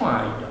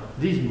classified,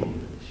 these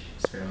movements.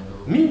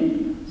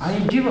 I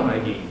am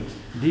dividing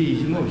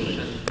these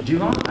movements. I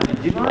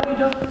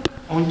divide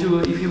onto,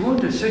 if you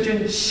want,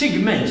 certain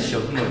segments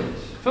of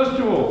movements. First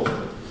of all,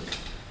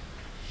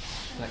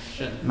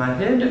 Flexion. my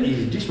hand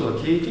is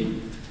dislocated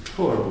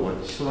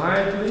forward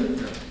slightly,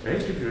 right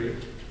degree.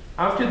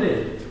 After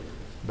that,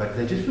 but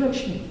that is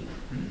flexion.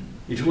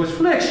 It was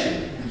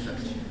flexion.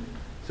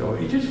 So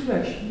it is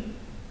flexion.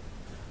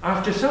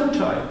 After some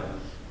time,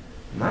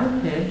 my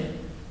head,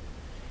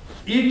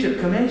 it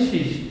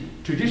commences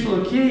to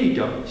dislocate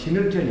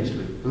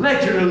simultaneously,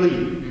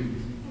 laterally.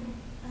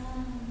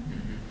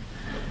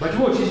 But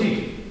what is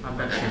it?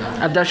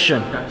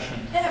 Abduction.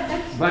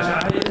 But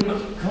I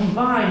am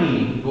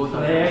combining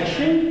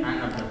flexion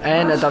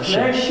And adduction.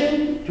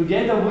 flexion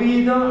together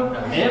with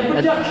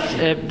abduction.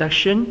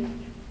 Abduction.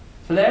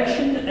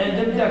 Flexion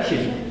and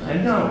abduction.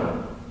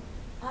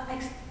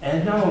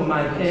 And now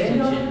my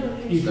head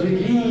is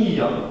beginning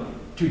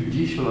to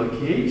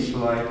dislocate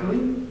slightly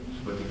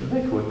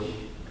backwards.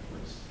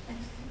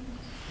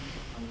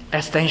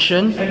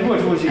 Extension. And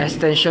what was it?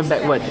 Extension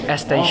backward.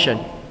 Extension.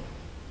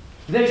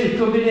 That is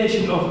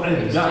combination of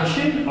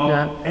abduction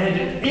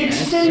and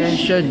extension.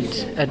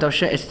 Extension.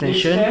 Adduction.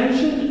 Extension.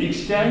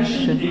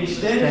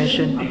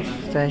 Extension.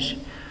 Extension.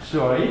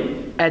 Sorry.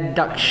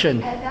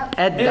 Adduction.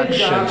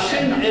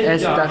 Adduction.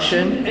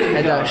 Adduction.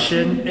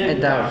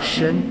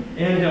 Adduction.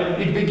 And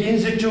it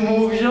begins to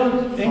move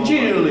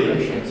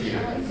anteriorly.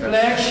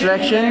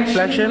 Flexion.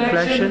 Abduction.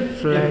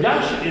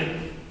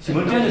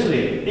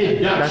 Simultaneously.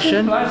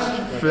 Abduction plus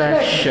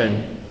Flexion.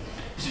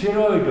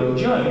 Spheroidal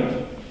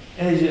joint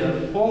as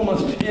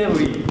almost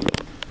every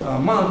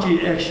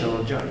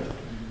multi-axial joint.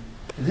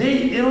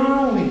 They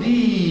allow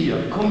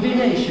the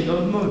combination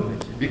of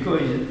movements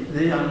because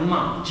they are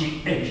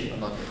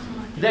multi-axial.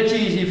 That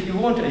is, if you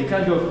want a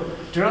kind of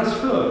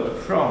transfer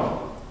from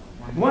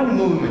one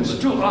movement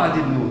to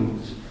other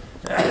movements,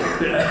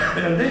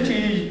 and that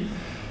is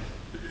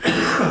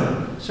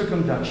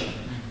circumduction.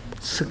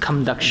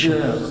 Circumduction.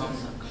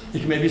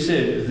 It may be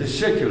said the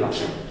circular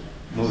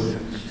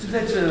movement.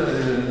 That's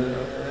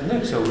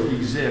not so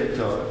exact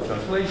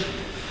translation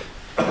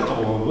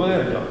or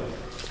word.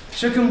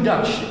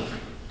 Circumduction.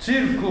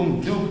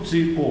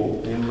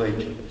 Circumductio in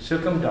Latin.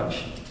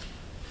 Circumduction.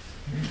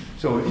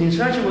 So in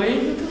such a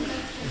way,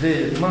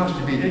 there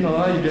must be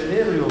analyzed the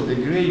area of the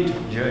great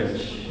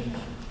joints.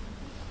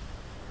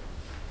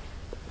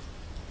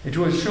 It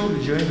was shoulder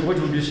joint. What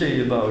would you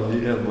say about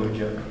the elbow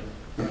joint?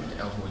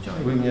 Elbow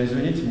joint. Вы меня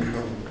извините,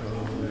 Михаил,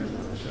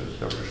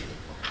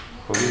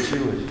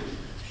 получилось.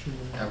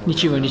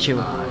 Ничего,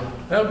 ничего.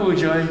 Elbow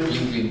joint.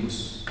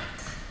 Ginglingus.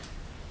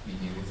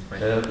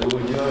 Elbow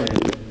joint.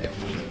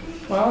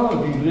 Well,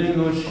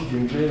 ginglingus,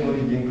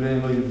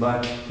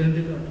 but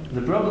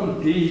the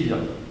problem is,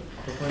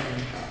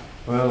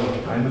 well,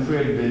 I'm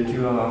afraid that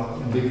you are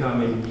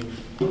becoming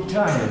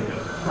tired.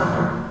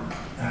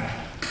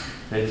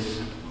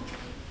 That's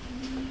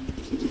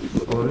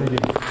already.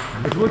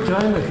 At what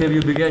time have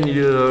you begun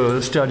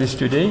your studies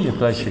today, your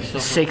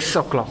classes? 6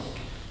 o'clock.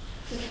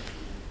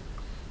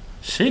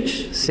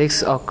 6?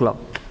 6 o'clock.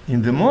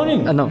 In the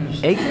morning? No,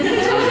 8.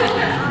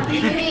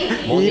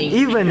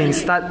 Evening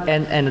start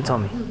and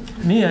anatomy.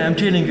 Me, I'm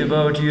telling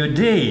about your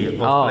day of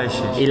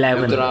classes.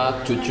 11.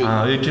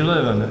 It's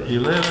 11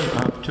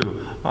 up to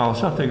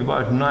something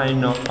about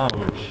 9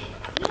 hours.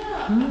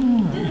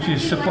 It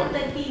is supposed.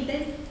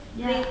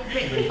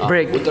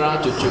 Break. Putra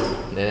cucu.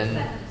 Then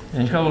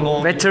And how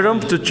long?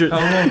 Veteran to How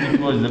long it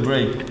was the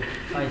break?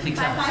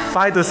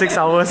 5 to 6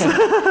 hours.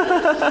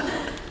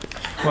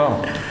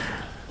 Well,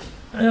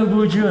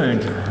 elbow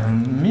joint.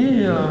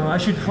 Me, I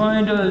should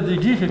find the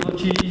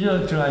difficulties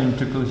trying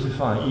to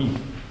classify it.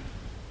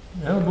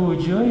 Elbow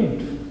joint,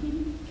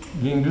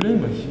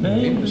 ganglimus,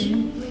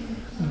 maybe.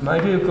 My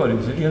dear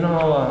colleagues, in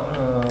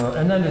our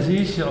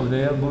analysis of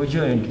the elbow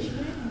joint,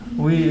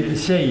 we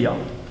say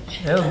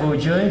elbow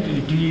joint,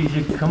 it is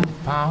a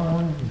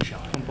compound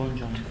joint.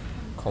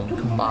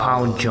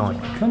 Compound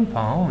joint.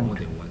 Compound.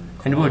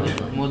 And what?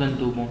 More than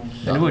 2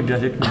 bones. And what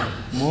does it mean?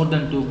 More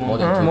than 2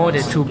 bones. More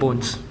than 2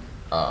 bones.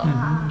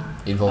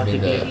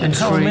 involving the And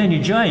how many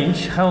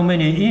joints, how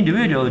many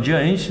individual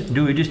joints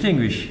do we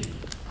distinguish?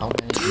 how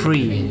many?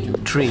 3.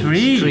 3.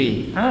 Three.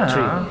 3.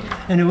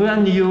 And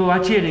when you are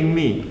telling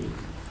me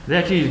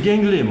that is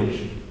ganglimus,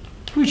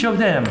 which of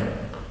them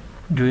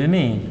do you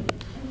mean?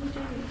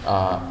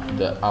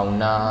 The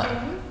ulna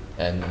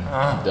and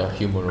the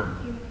humeral.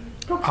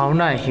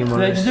 Ulna and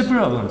That's the humerus.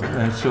 problem.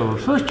 And so,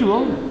 first of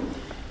all,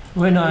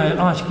 when I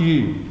ask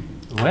you,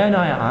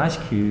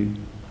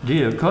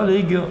 dear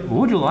colleague,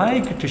 would you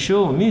like to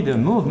show me the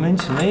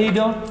movements made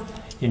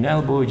in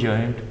elbow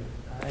joint?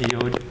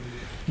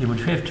 You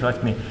would have to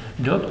ask me,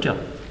 doctor,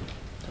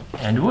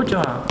 and what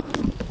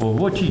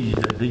is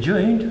the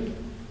joint?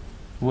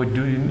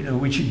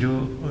 Which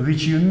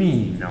you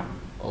mean?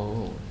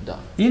 Oh, the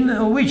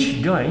In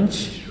which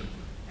joints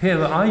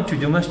have I to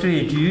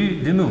demonstrate to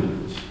you the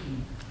movements?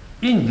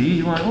 In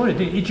these one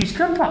already, it is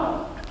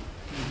compound.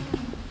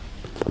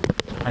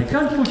 I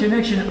can't put in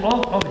action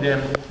all of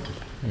them.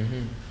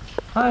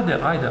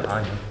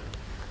 Either.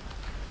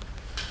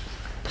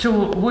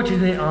 So what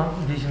they are,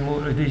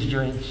 these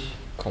joints?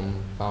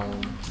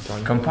 compound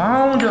joint.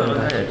 Compound,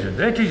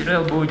 that is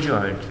elbow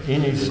joint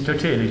in its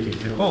totality,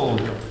 the whole,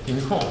 in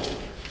whole.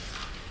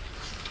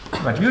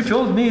 But you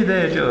told me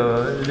that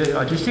they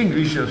are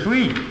distinguished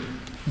 3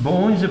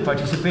 bones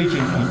participating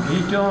in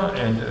it,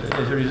 and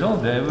as a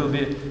result there will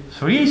be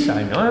 3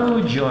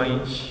 synovial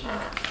joints.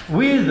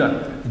 with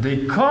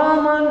the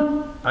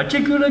common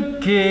articular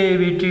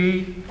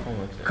cavity,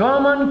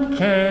 common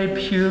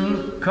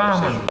capsule,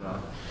 common.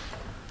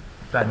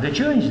 But the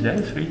joints,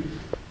 then three.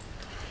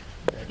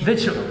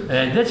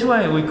 That's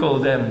why we call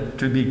them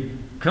to be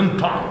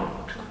compound.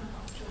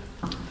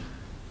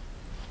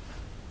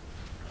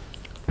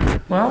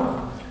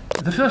 Well,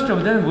 the first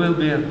of them will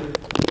be,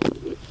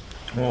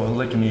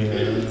 let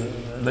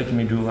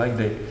me do like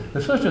that.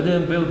 The first of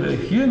them will be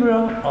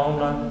humeral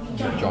ulnar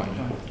joint.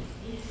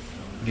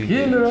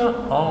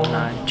 Humeral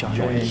ulnar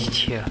joint.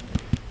 Here.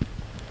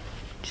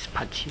 This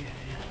part here.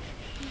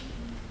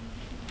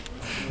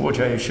 What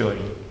are you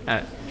showing?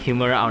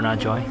 Humeral ulnar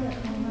joint.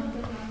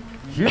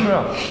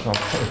 Humeral,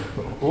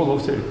 all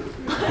of them.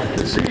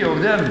 The three of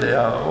them, they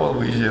are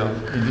always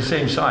in the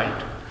same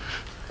side.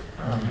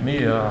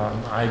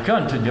 I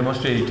can't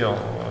demonstrate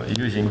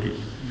using it.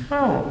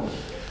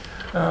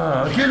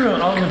 Humeral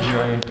ulnar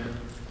joint.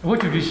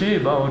 What would you say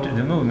about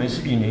the movements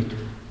in it?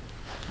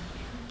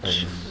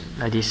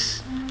 Like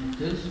this.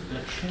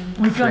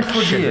 We can't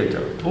forget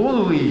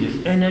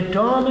always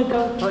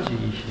anatomical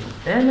position.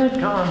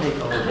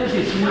 Anatomical. That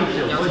is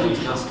initial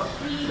position.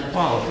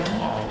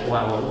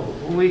 Well,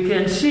 we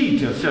can see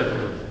it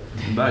certainly,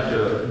 but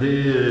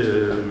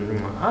the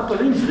upper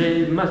limbs,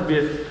 they must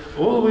be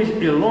always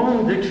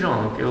along the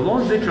trunk, and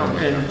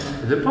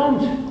the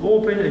palms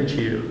open and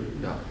chill.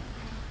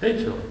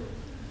 That's all.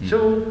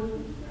 So,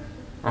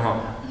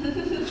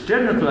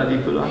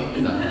 sternoclavicular.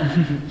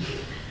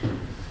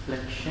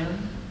 Flexion.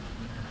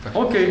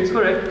 Okay,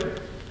 correct.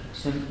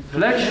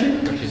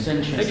 Flexion.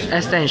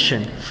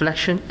 Extension.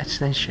 Flexion,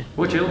 extension.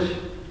 What else?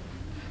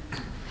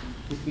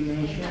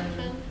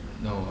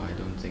 No, I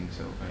don't think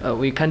so.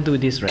 We can't do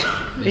this, right?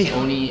 It's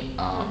only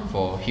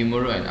for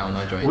humeral and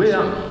ulnar joints. We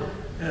are,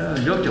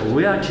 doctor,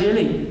 we are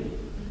telling,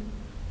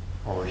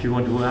 or if you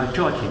want, we are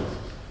talking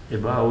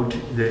about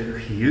the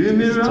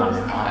humeral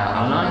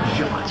ulnar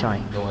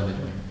joint. No other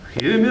joint.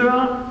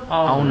 Humeral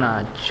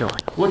Ulnar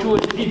joint. What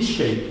was its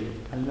shape?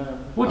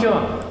 What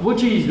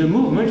is the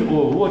movement,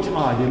 or what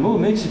are the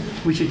movements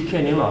which it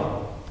can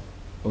allow?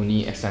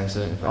 Only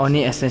extensor and flexor.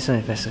 Only extension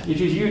and flexor.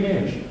 It is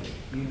union.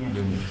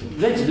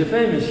 That's the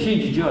famous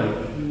hinge joint.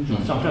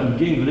 Sometimes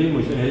Gingley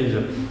has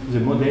the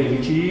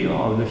modality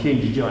of the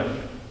hinge joint.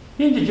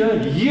 Hinge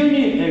joint,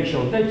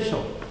 uniaxial, that's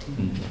all.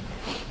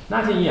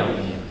 Nothing else.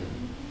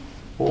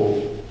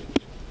 Oh.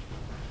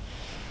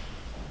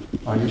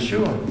 Are you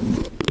sure?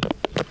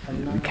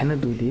 We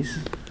cannot do this.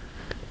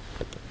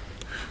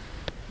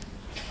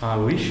 Are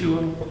we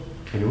sure?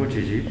 And what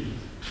is it?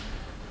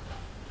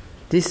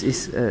 This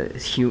is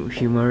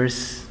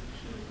humerus.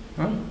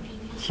 Huh?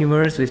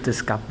 Humerus with the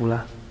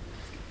scapula.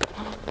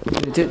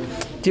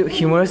 就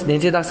humerus 连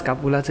接到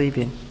scapula 这一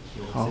边。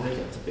好。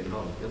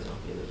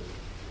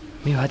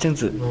没有啊，这样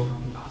子。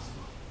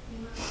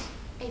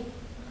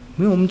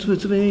没有，我们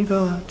这边一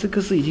个啊，这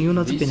个是已经用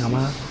到这边好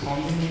吗？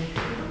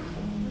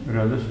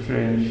 Rather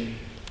strange.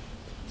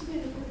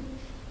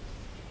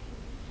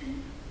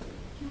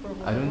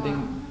 I don't think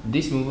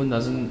this movement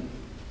doesn't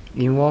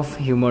Involve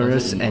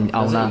humerus and doesn't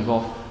ulnar.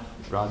 involve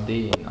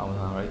radial and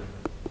ulnar, right?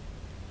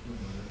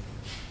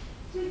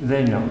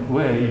 Then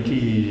where it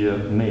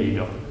is made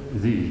of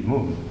this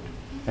movement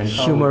and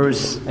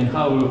Humerus.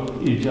 how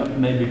it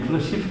may be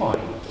classified.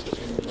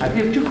 I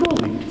have to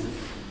call it.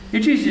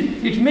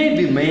 It may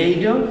be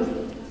made of,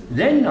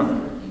 then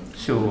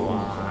so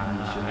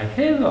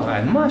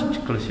I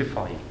must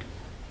classify it.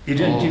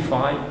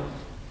 Identify.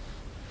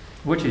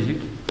 What is it?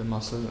 The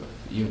muscle,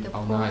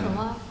 ulnar and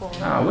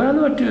We are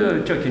not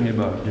talking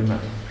about the man.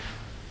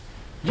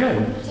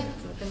 Joint. 这样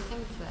子跟这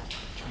样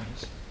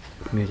子啊。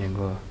 没有见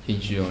过。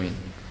 hinge joint.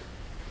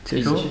 这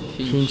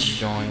Hinge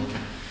joint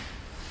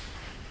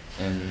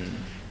and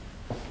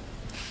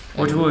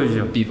What was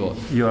pivot.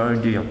 your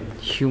idea?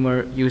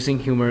 using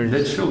humerus.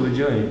 Let's show the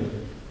joint.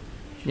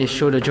 It's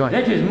shoulder joint.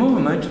 That is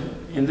movement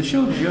in the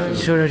shoulder joint.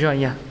 Shoulder joint,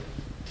 yeah.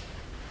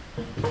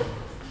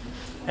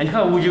 And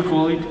how would you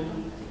call it?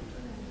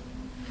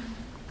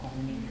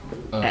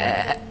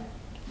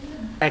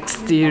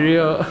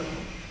 Exterior.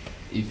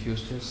 If you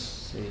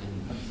just say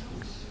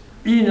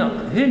In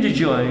a hinge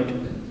joint,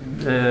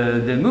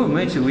 the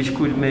movements which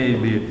could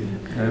maybe,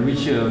 could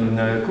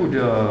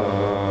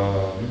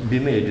be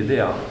made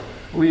there,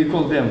 we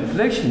call them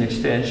flexion,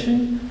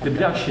 extension,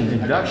 abduction,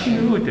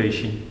 adduction,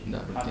 rotation.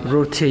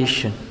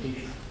 Rotation.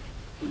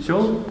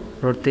 So,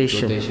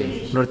 Rotation.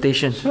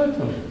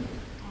 certainly.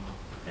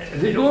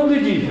 The only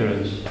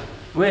difference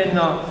when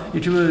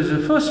it was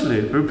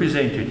firstly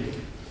represented,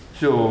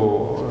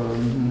 so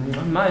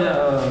my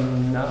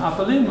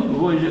upper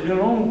limb was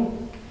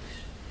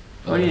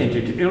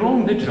oriented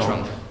along the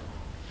trunk.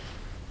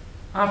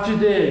 After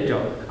that,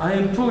 I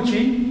am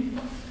putting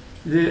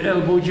the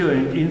elbow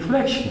joint in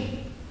flexion.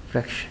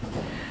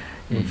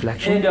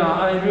 Inflection. And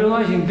I'm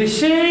realizing the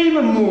same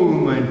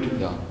movement,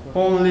 yeah.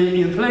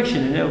 only in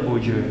flexion and elbow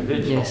joint.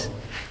 That's Yes.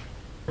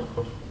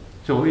 all.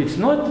 So it's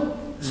not,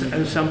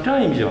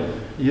 sometimes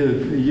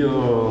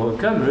your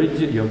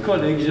comrades, your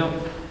colleagues,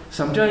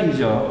 sometimes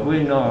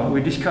when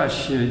we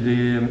discuss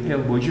the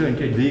elbow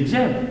joint at the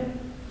exam,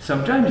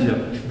 sometimes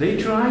they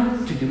try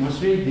to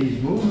demonstrate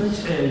these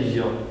movements as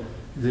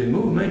the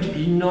movement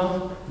in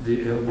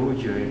the elbow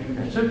joint,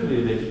 and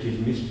certainly that it is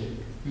mistake.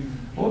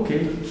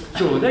 Okay,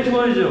 so that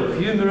was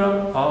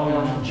humeral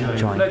ulnar joint,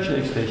 flexion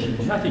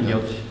extension, nothing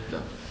else.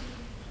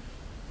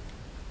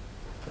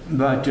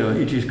 But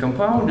it is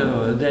compound,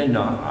 then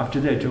after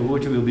that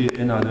what will be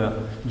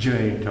another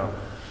joint?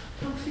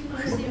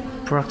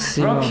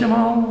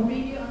 Proximal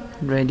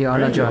radial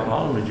ulnar joint.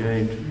 ulnar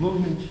joint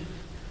movement.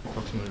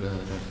 proximal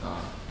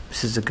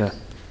是这个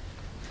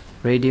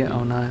radial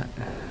ulnar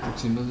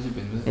proximal 这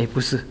边的。诶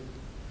不是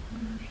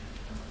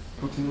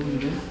proximal 这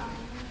边。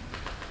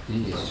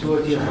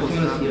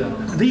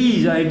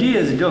 These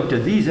ideas, doctor,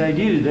 these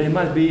ideas, they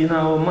must be in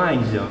our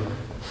minds.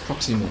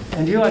 proximal.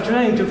 And you are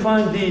trying to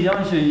find these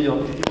answers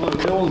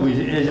always,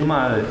 as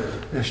my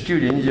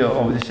students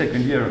of the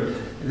second year,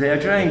 they are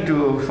trying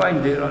to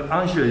find the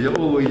answers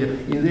always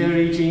in their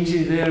reachings,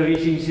 in their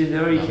reachings, in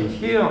their reachings.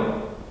 Here,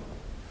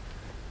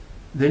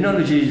 the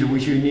knowledge is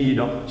which you need.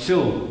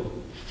 So,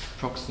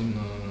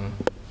 proximal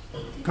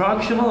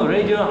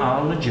radial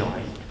ulnar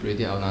joint.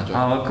 Radial ulnar joint.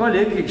 Our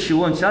colleague, she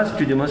wants us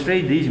to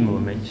demonstrate these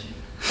movements.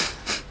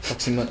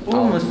 Proximal.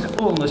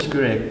 Almost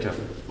correct.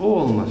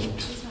 Almost.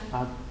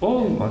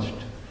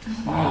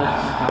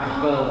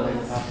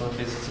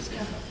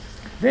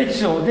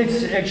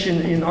 That's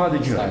action in other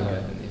joint.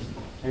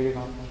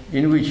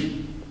 In which?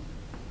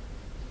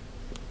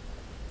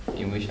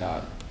 In which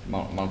are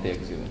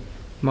multi-axial.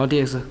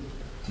 multi-axial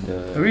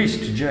The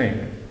Wrist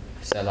joint.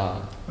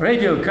 Sella.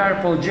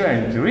 Radiocarpal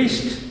joint.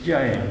 Wrist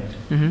joint.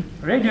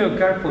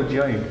 Radiocarpal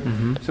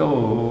joint.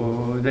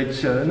 So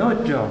that's not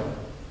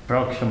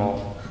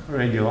proximal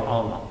radial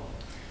ulnar.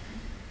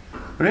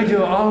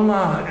 Radial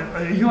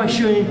ulnar, you are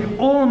showing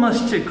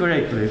almost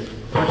correctly,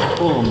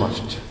 but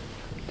almost.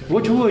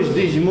 What was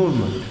this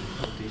movement?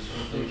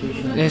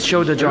 and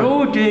shoulder joint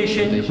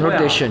Rotation.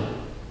 rotation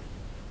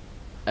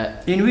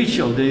Where? In which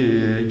of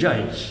the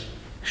joints?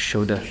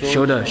 shoulder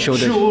Shoulder.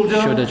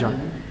 joint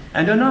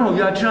And now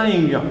we are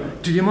trying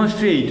to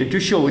demonstrate, to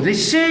show the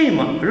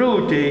same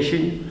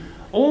rotation,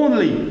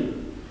 only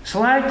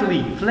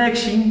slightly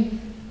flexing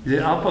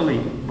the upper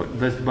limb,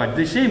 but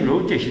the same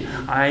rotation.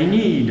 I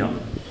need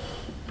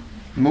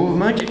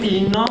movement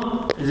in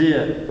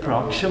the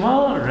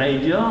proximal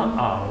radial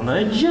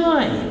ulnar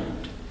joint.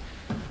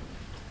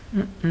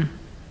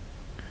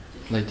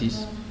 Like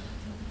this.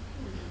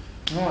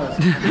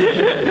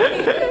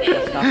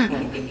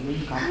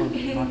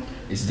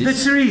 Is this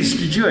That's wrist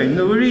joint,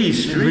 no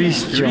wrist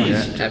joint.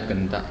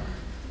 Abganda.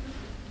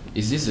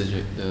 Is this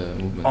the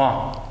movement?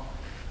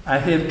 I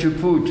have to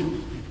put,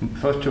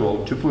 first of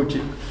all,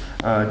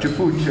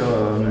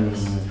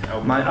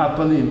 my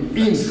upper limb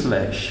in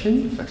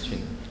flexion,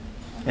 Flexion.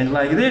 and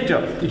like that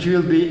it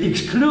will be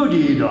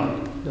excluded.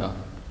 Yeah.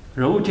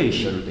 The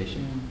Rotation.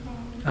 rotation.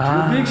 It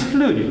will be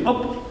excluded.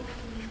 Up.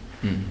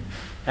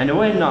 And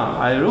when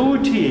I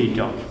rotate,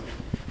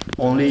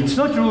 only it's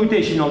not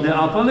rotation of the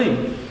upper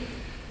limb.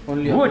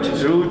 What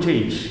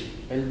rotates?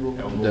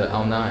 The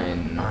ulnar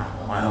and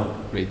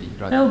radi.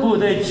 Right. Elbow,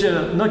 that's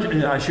not,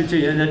 I should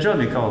say,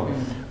 anatomical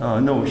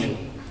notion.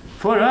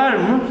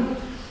 Forearm,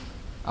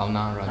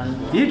 Ulnar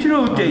radi. it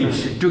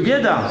rotates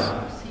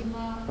together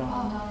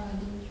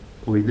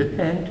with the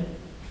hand.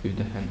 With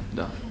the hand.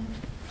 Da.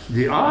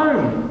 The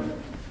arm,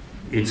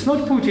 it's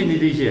not put in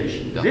this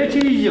action. Yeah. That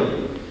is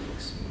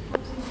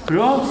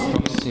cross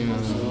Proximal.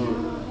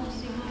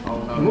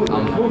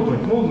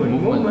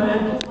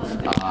 movement.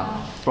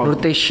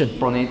 rotation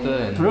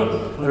Pronator and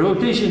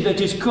Rotation,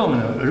 that is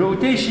common.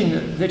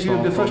 Rotation, that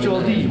will be first of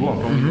all these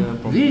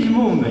one. These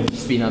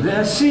movements, they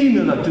are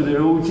similar to the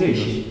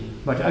rotation.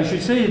 But I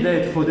should say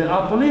that for the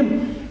upper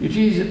limb, it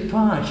is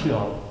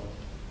partial.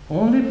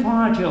 Only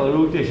partial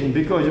rotation,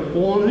 because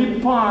only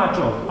part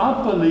of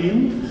upper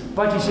limb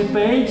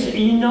participates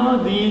in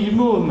these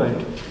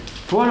movement.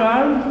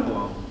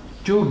 Forearm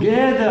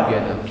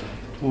together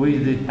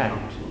with the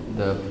hand.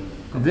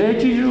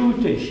 That is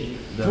rotation.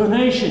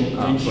 Pronation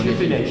and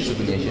supination.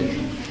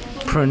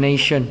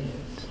 pronation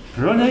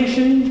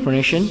Pronation,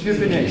 supination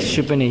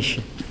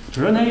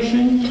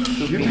pronation,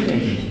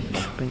 supination.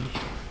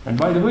 And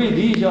by the way,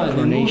 these are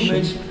the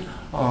movements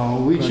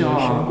which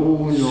are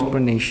all,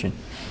 supination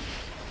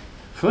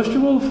first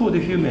of all, for the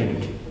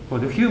humanity, for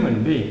the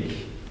human beings.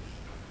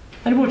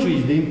 And what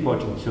is the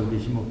importance of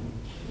this movement?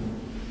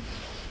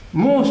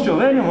 Most of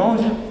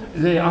animals,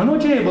 they are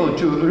not able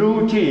to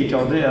rotate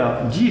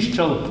their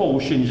distal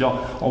portions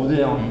of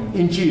their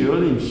interior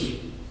limbs.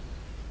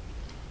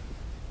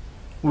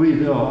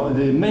 With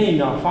the main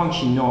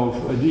function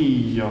of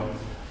these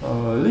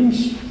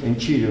limbs,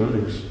 interior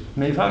limbs,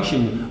 main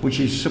function which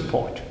is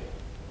support.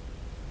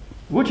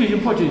 What is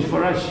important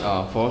for us?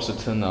 for us to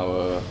turn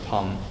our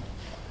palm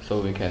so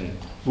we can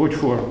What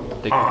for?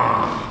 take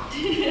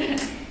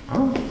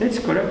That's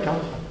correct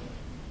answer.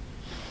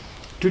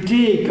 To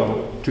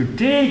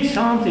take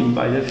something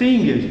by the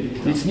fingers,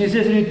 it's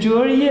necessary to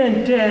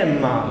orient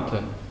them.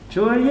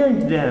 To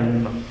orient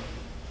them.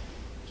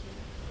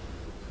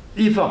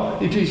 if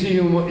it is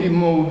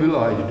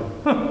immobilized.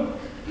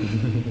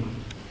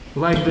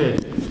 Like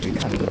that.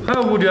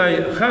 How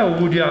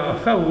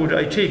would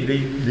I take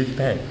this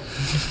pen?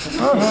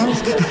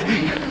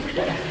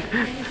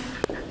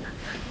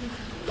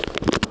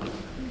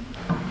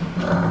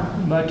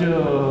 But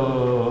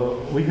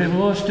we have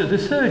lost the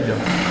third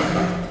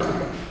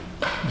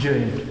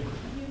joint.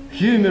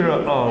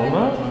 Humeral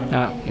ulna,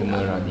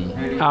 Humeral radi.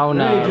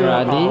 Ulna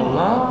radi,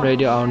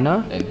 radial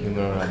ulna, And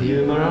humeral radi.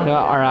 humeral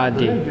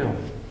radi. radial.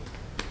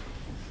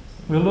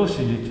 We lost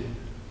it.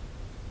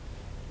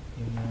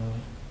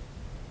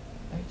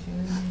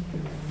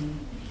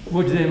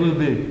 What there will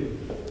be?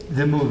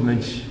 The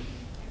movements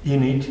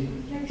in it.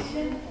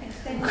 Flexion,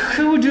 extension.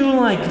 How would you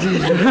like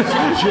this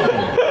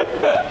joint?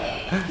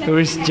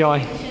 Wrist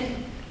joint.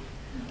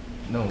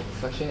 No,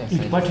 flexion It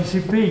extension.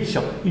 participates,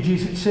 it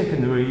is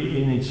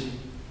secondary in its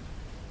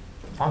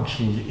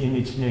functions, in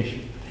its nature.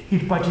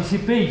 It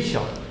participates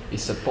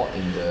It's support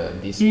in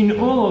this. in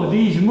all of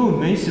these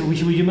movements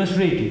which we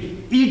demonstrated.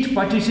 It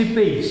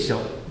participates.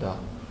 Yeah.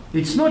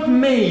 It's not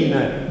main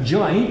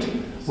joint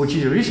which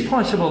is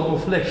responsible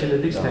for flexion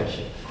and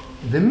extension.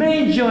 The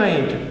main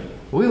joint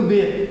will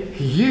be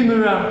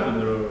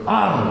humeral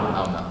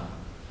ulna. Ulna.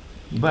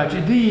 But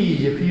the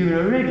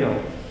humeral radial,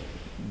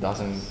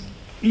 Doesn't.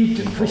 it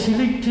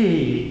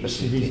facilitates this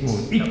Facilitates.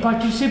 movement. It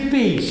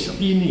participates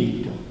in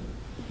it.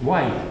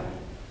 Why?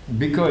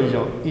 Because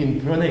in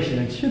pronation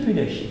and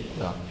supination,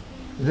 Yeah.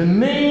 the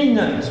main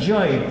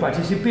joint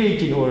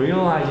participating or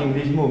realizing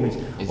these movements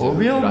Is will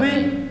be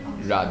radi.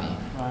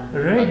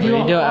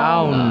 radial Radial ulna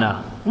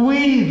ulna.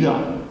 with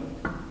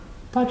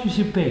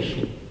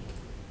participation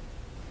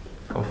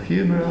of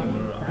humeral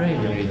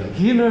radial.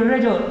 Humeral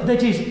radial,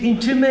 that is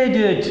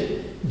intermediate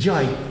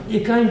joint, a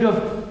kind of,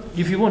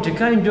 if you want, a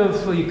kind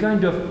of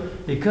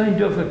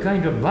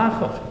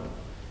buffer.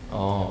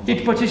 Oh.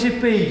 It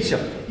participates,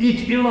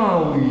 it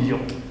allows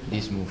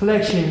This move.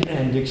 flexion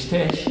and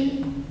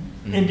extension,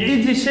 and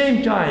at the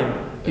same time,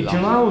 it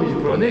allows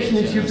pronation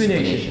and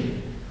supination.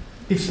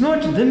 It's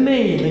not the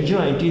main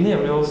joint in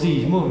every of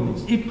these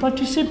movements. It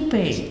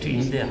participates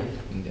in them.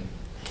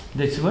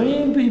 That's very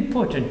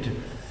important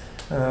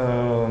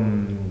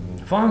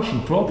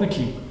function,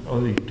 property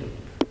of it.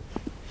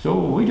 So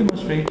we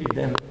demonstrated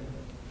them.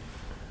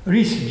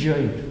 Wrist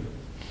joint,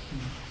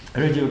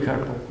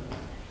 radiocarpal.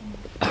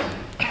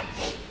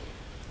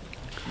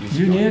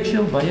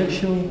 Uniaxial,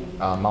 biaxial,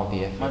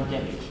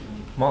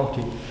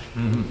 multi.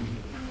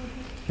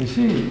 You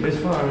see, as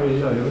far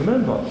as I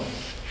remember,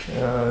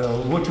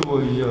 what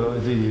was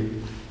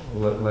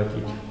like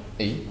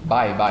it?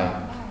 By.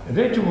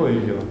 That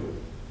was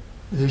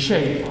the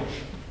shape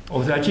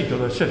of the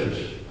articular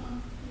surface.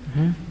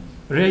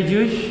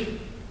 Radius,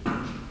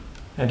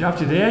 and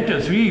after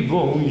that, 3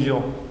 bones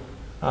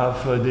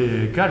of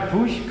the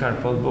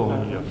carpal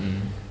bones.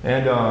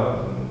 And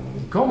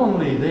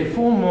commonly they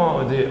form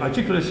the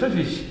articular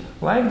surface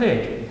like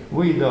that,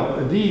 with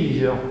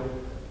these, you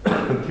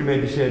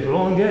may say,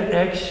 longer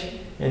X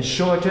and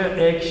shorter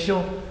X.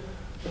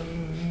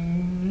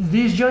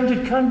 These joints,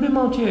 it can't be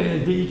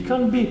it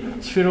can't be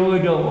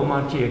spheroidal or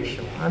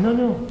multi-axial. I don't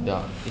know.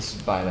 Yeah, it's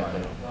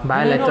bilateral.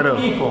 They're not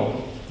Bilateral.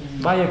 equal.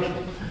 Biaxial.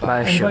 And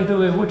by Biaxial. the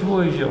way, what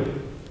was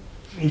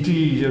it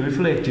is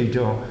reflected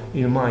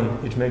in my,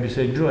 it may be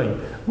said, drawing.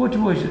 What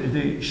was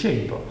the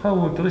shape? How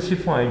we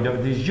classified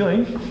this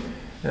joint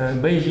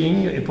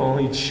basing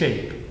upon its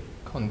shape?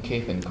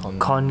 Concave and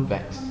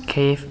convex.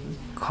 Concave.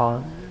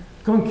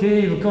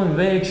 Concave,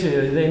 convex,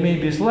 they may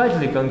be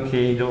slightly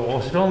concave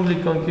or strongly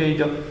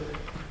concave.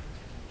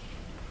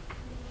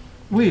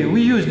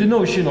 We use the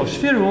notion of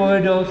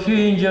spheroidal,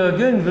 hinge,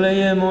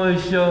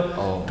 gangliomous,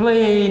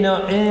 plane,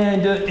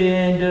 and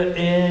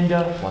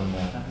One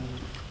more.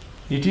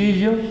 it is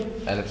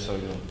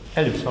Ellipsoidal.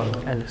 ellipsoid.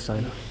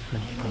 Ellipsoid.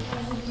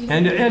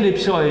 And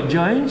ellipsoid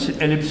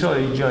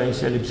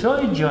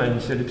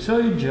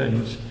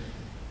joints,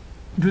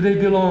 do they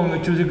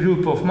belong to the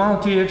group of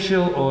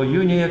multi-axial or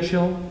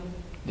uniaxial?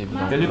 They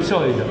belong.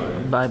 Ellipsoid.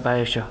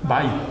 Biaxial.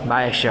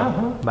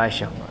 Biaxial.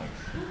 Biaxial.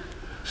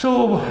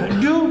 So,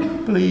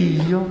 please,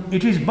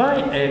 it is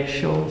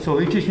biaxial, so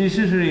it is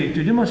necessary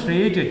to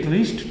demonstrate at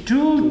least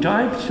 2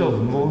 types of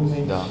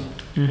movements.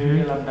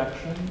 Radial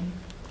abduction.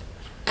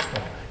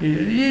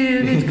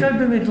 It can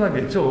be made like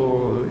that,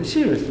 so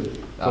seriously.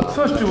 But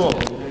first of all,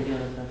 Radial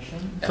abduction.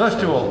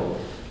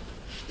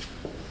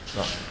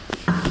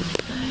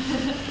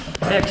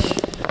 X,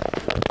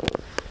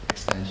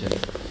 Extension.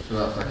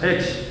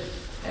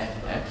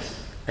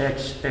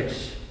 X.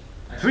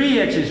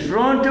 3 axes,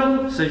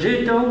 frontal,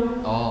 sagittal,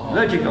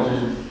 vertical.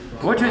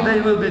 What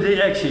will be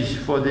the axis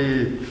for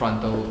the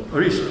Frontal.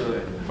 wrist?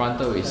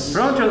 Frontal is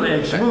Frontal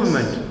X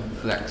movement.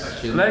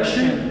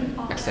 flexion.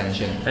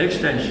 Extension.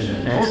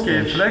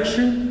 Okay,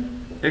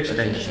 flexion,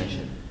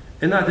 extension.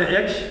 Another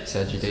X,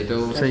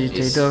 Sagittal.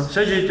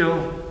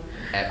 sagittal.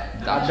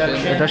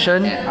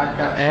 Adduction.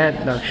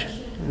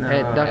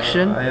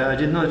 Adduction. I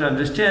did not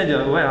understand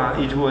where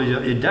it was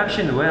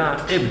adduction, where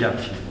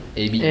abduction.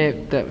 AB.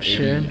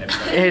 Adduction.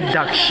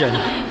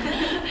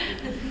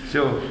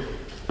 So,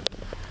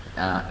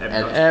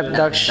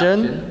 abduction,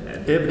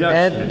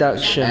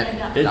 adduction,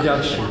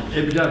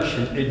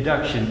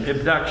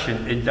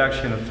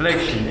 adduction,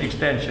 flexion,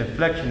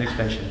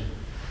 extension.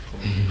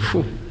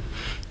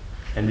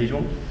 And this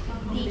one?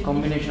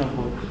 Combination of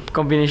both.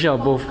 combination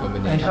of both.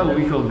 And how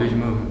we call this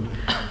movement?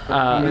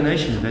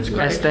 Combination, that's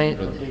correct.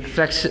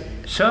 Flexion.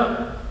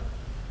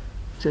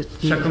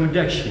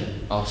 Circumduction.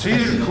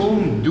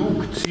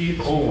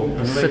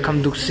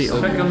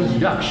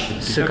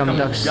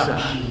 Circumduction.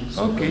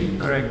 Okay,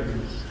 correct.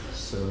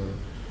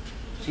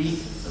 See,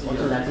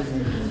 also Latin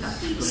name.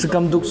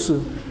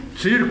 Circumduction.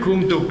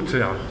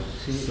 Circumduction.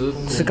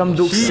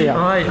 Circumduction.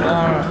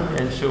 C-I-R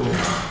and so on.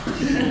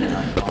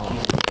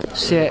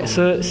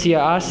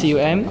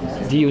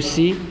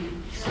 C-R-C-U-M-D-U-C.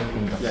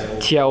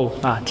 T-O.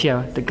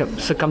 The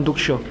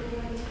circumduction.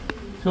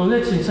 So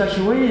let's in such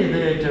a way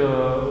that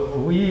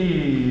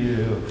we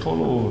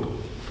follow,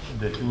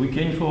 that we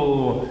can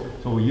follow,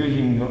 so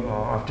using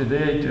after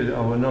that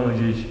our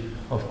knowledge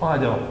of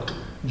other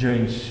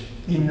joints.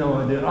 In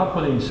the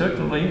upper limb,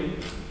 certainly,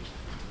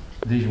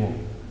 this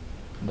one.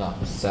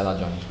 The stellar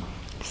joint.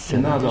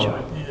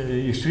 Another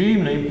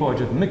extremely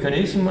important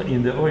mechanism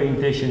in the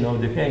orientation of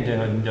the hand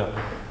and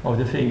of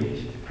the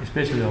fingers,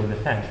 especially of the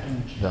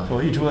hand. Yeah. So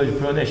it was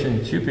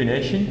pronation,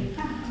 supination,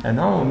 and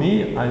now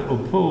I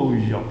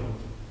oppose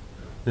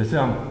the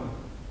thumb.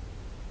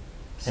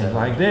 And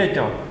like that,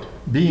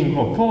 being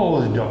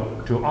opposed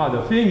to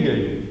other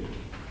fingers,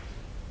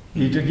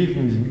 it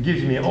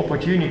gives me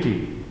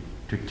opportunity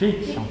to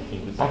take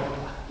something up.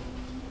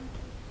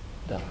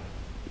 Yeah.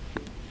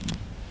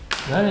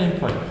 Very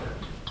important.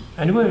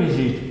 And where is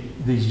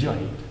it, this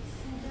joint,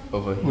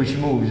 Over here. which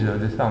moves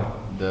the thumb?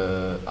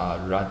 The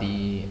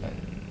radi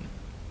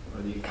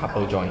and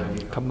couple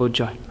joint. Couple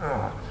joint.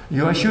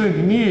 You are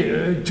showing me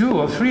 2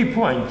 or 3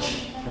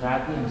 points.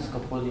 Rati and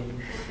scapulium.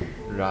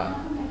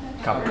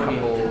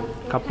 Couple.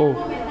 Couple.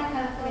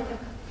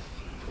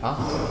 Huh?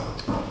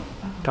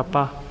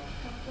 Kappa.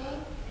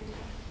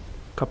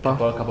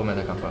 Couple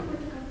metacouple.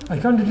 I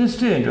can't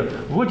understand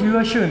what you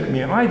are showing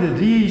me. Either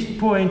this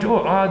point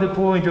or other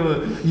point,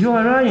 or you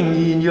are writing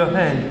in your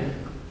hand.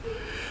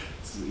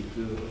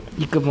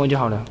 一个摸就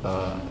好了。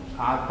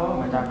 Carpal,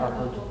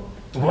 metacarpal.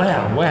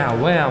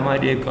 Where, my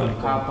dear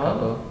colleague?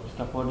 Carpal,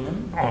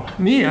 scapulium.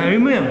 Me, I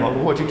remember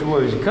what it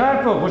was.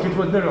 Carpal, what it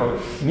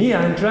was. Me,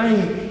 I'm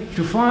trying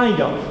to find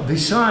out the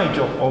site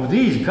of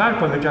these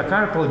carpal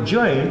metacarpal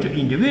joint,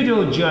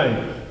 individual joint.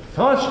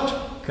 First,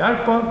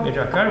 carpal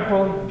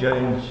metacarpal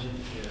joints.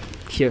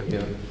 Here.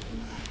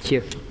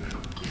 Here.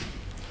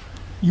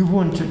 You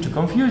want to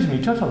confuse me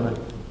totally.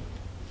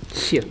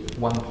 Here.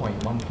 1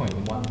 point.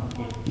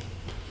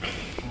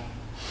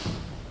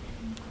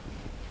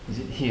 Is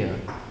it here?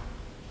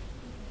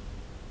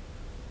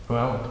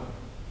 Well,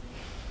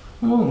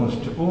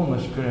 almost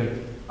correct.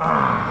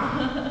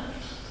 I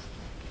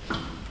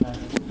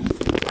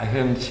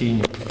haven't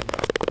seen it.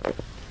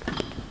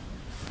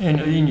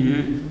 And in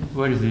you,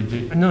 what is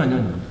it? No.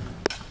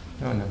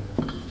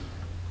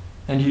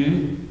 And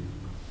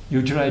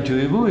you try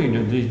to avoid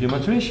this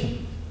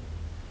demonstration.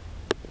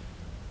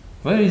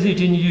 Where is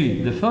it in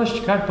you? The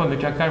first carpal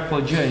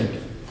metacarpal joint,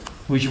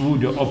 which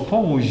would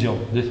oppose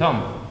the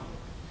thumb.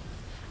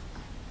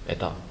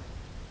 Eta.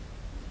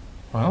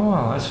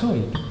 I saw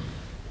it.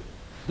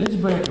 Let's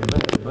back.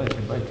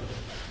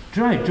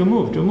 Try to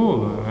move.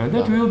 And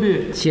that will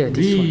be Here, this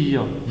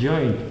this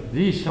joint,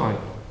 this side,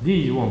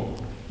 this one.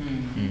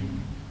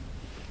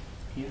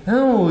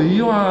 Oh,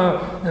 you are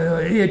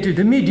at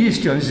the mid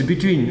distance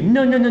between.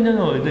 No,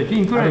 that's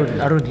incorrect.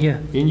 Arun,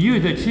 here. In you,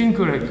 that's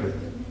incorrect.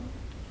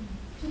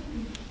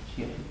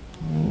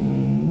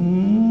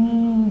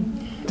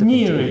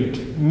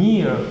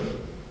 Near,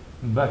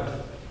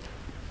 but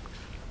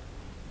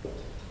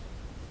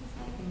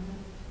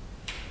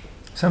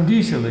some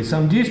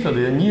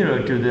distally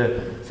nearer to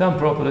the thumb,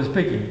 properly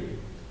speaking.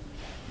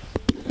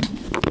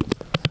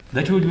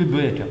 That would be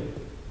better.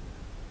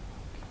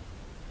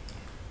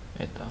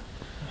 Eta.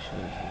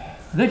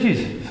 That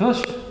is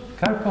first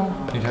carpal,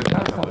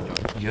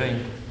 metacarpal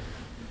joint.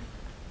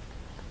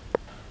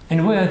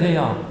 And where they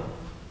are?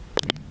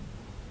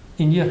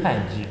 In your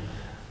hands.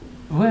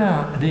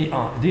 Where they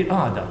are, the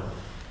other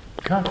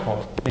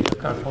carpal,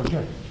 metacarpal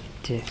joint.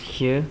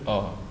 Here.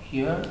 Oh.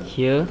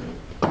 Here.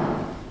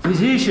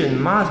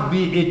 Physician must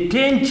be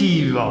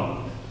attentive.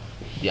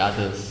 The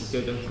others.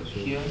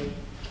 Here.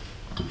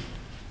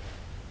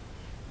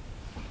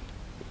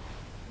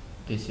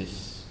 This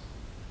is.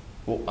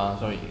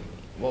 Sorry.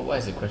 What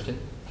is the question?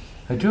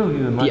 I told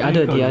you, The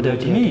other.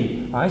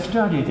 me, I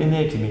studied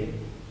anatomy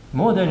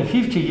more than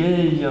 50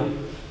 years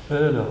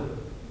earlier.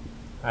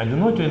 I do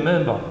not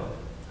remember.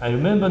 I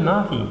remember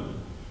nothing.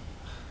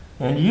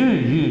 And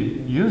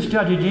you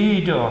studied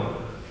it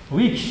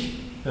which?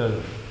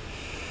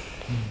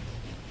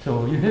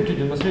 So you have to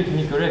demonstrate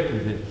me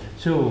correctly.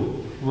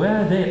 So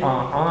where they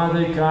are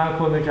the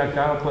carpal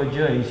metacarpal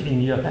joints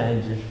in your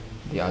hands?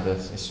 The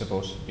others is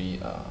supposed to be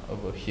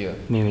over here.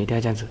 妹妹，等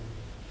下这样子。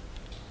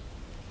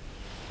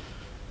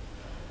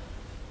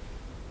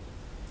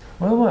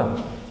 Well,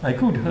 I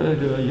could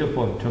heard your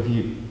point of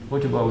view.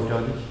 What about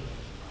others?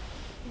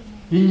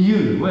 In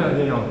you, where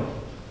they are?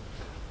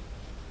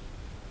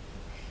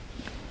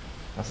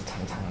 那是长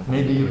长的，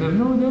 Maybe you have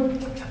known them?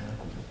 长长的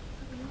骨。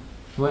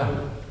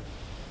 Well,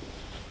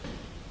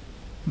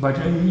 but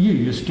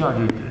you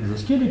studied the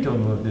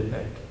skeleton of the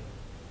head.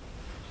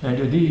 And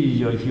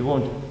these, if you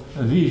want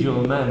a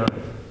visual memory,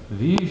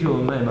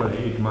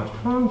 it must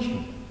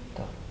function.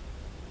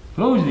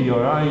 Close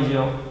your eyes,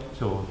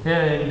 so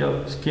hand,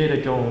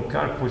 skeleton,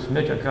 carpus,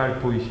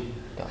 metacarpus,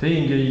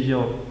 fingers,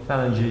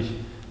 phalanges.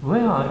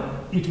 Where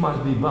it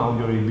must be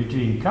boundary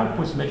between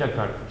carpus,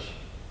 metacarpus.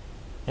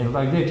 And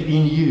like that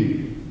in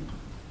you.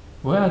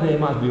 Where they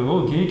must be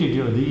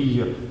located,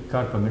 these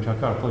carpal,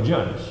 metacarpal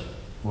joints.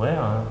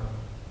 Where?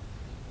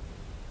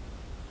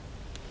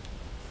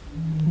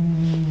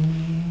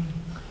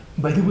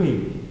 By the way,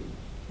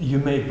 you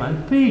may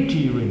palpate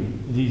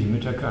even these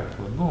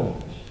metacarpal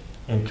bones,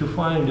 and to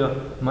find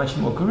much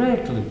more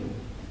correctly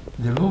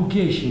the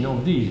location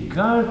of these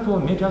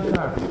carpal,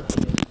 metacarpal.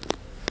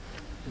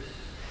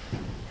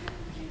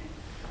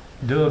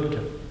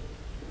 Doctor,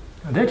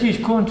 that is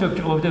contact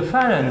of the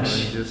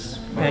phalanx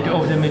and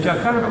of the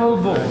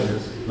metacarpal bone.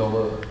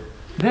 Lower.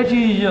 That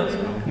is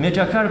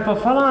metacarpal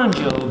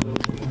phalangeal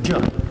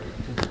joint.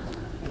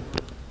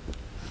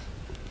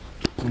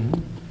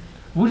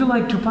 Would you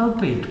like to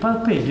palpate?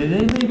 Palpate.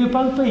 They may be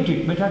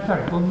palpated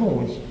metacarpal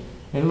bones.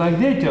 And like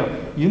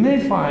that, you may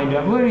find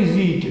where is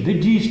it the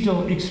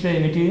distal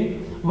extremity,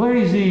 where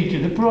is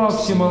it the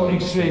proximal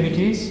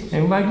extremity,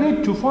 and like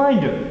that to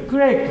find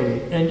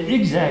correctly and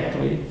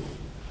exactly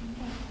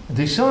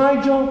the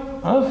size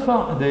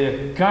of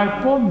the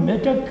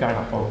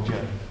carpal-metacarpal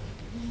joint.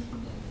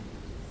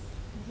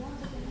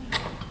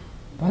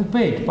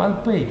 Palpate,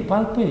 palpate,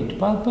 palpate,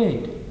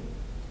 palpate.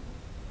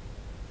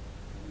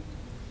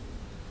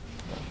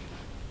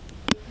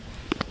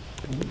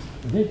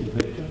 That's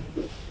better.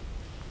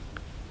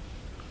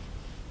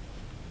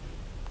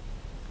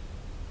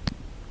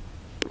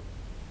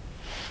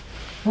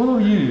 All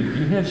of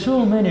you have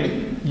so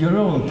many your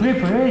own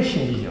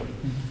preparations.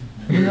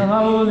 In the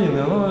lower limb,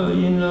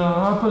 in the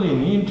upper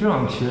limb, in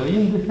trunks,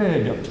 in the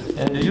head,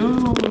 and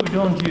you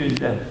don't use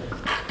them.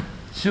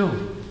 So,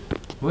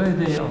 where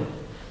they are?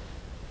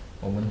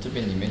 我们这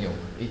边里面有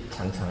一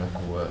长长的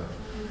骨耳，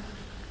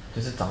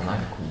就是找那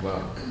个骨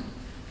耳。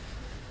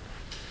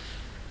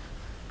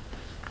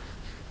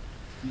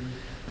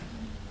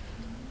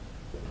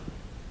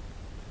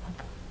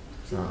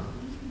啊。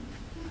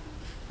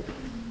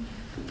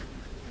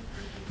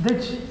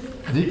 That's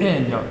the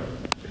end,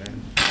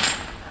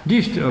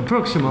 this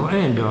proximal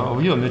end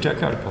of your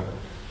metacarpal.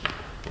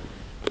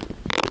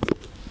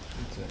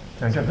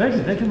 And that's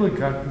the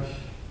carpus.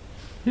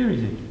 Here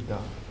is it. 对啊。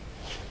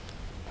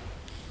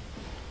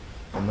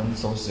我们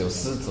手指有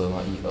4折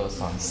嘛，1、2、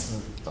3、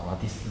4，找到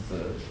第4折。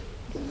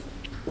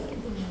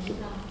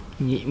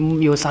你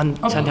有三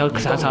条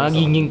长长的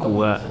硬骨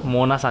啊，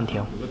摸那3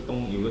条。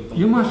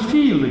 You must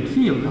feel it,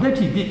 feel. That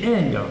is the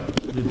end,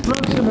 the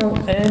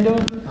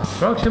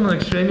proximal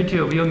extremity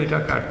of your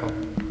metacarpal.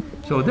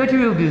 So that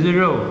will be the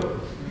role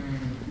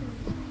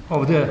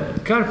of the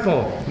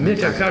carpal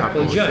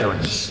metacarpal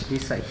joints.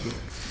 This side here.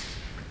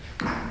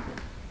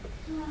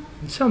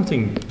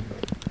 Something.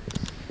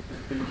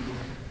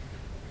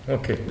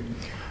 Okay.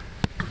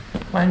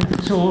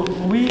 And so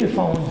we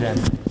found them.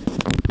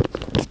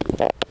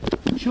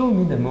 Show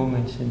me the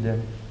movements in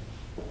them.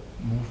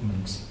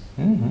 Movements.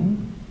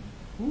 Mm-hmm.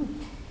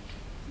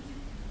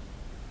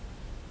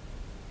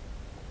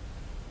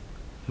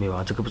没有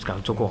啊，这个不是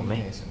刚做过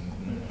没？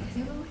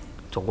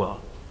做过了。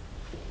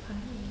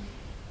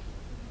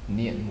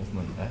 Near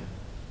movement, right?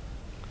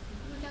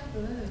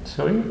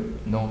 Sorry?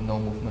 No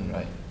movement,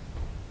 right?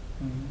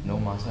 No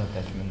muscle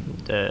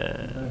attachment.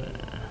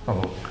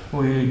 Oh,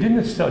 we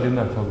didn't study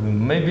muscle.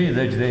 Maybe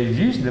that they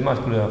exist, the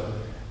muscular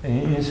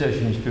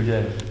insertions to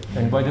them.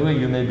 And by the way,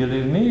 you may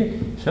believe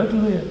me,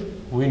 certainly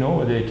we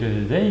know that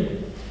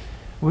they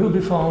will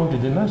be found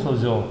in the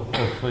muscles of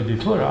the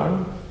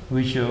forearm,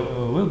 which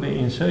will be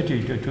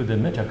inserted to the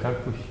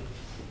metacarpus.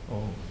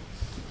 Oh,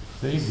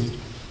 very good.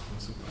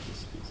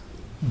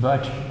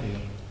 But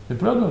the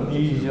problem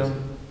is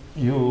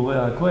you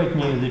were quite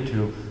near the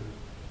truth.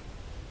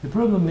 The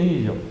problem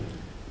is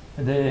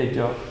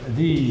that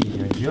these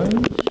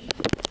joints,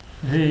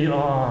 they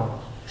are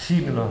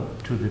similar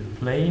to the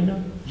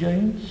planar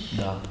joints,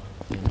 Да.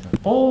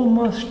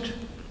 almost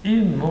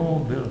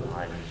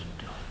immobilized.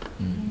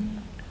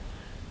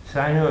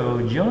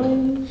 Synovial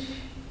joints,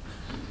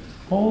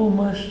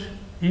 almost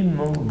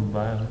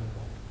immobile.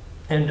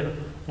 And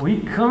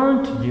we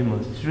can't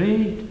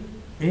demonstrate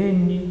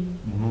any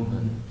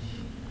movement.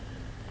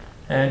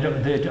 And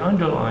that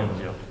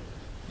underlines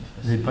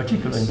the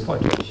particular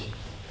importance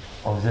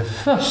of the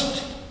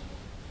first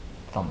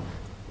Thumb.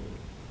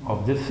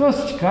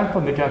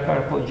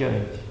 carpal-metacarpal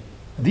joint.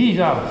 These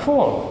are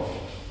four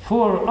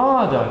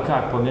other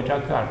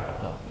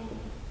carpal-metacarpal.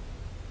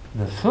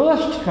 The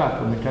first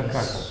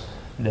carpal-metacarpal,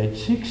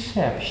 that's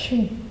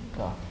exception.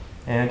 Да.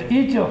 And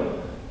it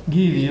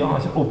gives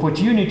us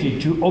opportunity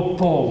to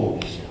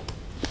oppose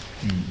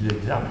the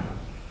exam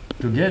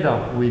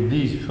together with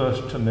this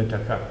first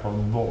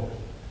metacarpal ball.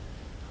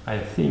 I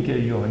think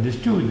you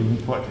understood the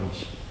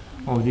importance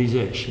of this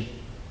action.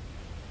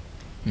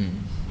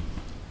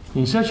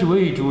 In such a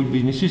way, it would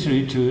be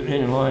necessary to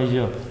analyze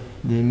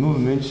the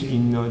movements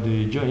in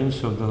the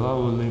joints of the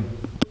lower limb,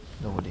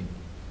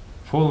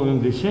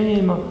 following the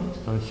same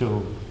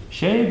so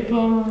shape,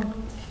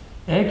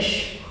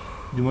 X,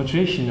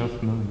 demonstration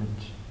of movement,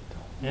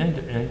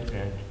 and.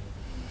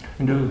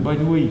 And by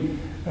the way,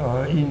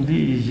 in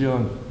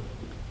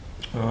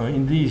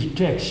these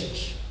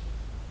texts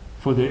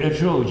for the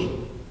arthrology,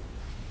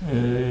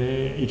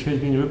 it has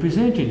been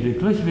represented the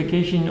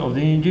classification of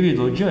the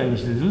individual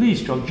joints, the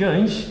list of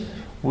joints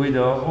with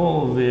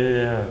all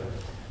the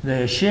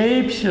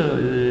shapes,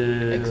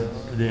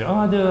 the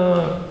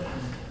other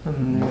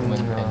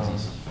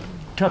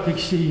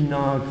topics in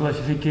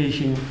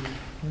classification,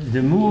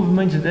 the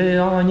movements, they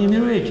are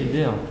enumerated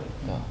there.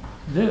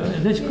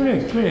 That's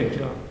correct.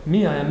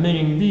 Me, I am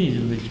meaning these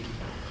list.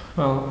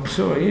 Well,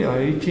 sorry, I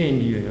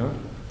retained you.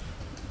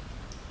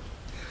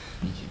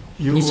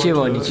 You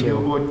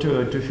want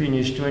to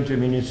finish 20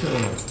 minutes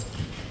early.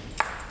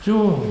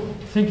 So,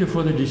 thank you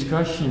for the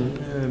discussion.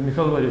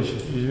 Михаил Валерьевич,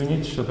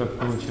 извините, что так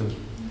получилось.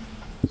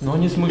 Но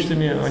они с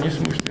мышцами, в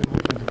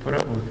общем-то,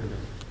 поработали.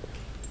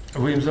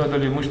 Вы им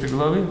задали мышцы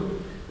головы?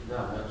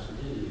 Да, мы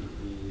обсудили их,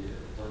 и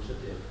планшет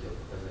я хотел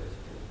показать.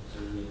 К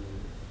сожалению,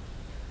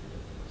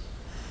 нет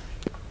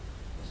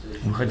у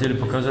нас. Вы хотели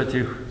показать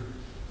их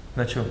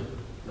на чем?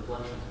 На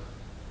планшетах.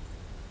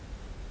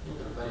 Ну,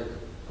 трафарет,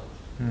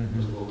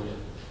 потому что другого нет.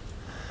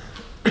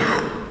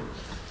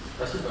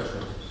 Спасибо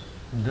большое.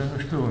 Да ну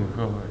что вы,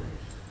 Михаил Валерьевич.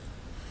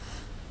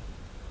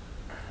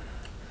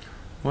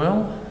 Well,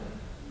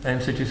 I am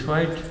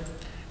satisfied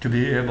to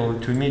be able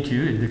to meet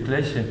you at the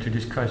class and to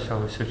discuss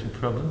our certain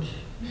problems.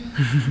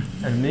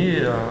 And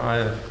me,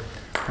 I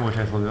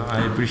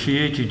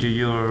appreciated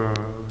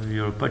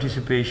your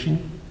participation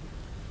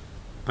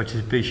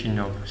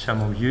of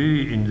some of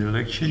you in the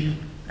lecture,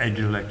 at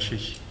the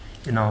lectures,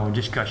 in our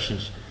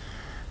discussions.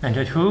 And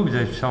I hope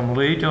that some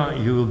later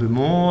you will be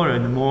more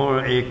and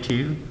more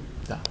active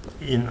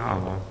in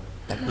our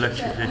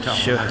lectures.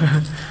 Sure.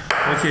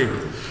 Okay,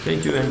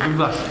 thank you and good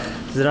luck.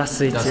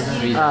 Здравствуйте.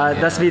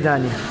 До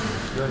свидания.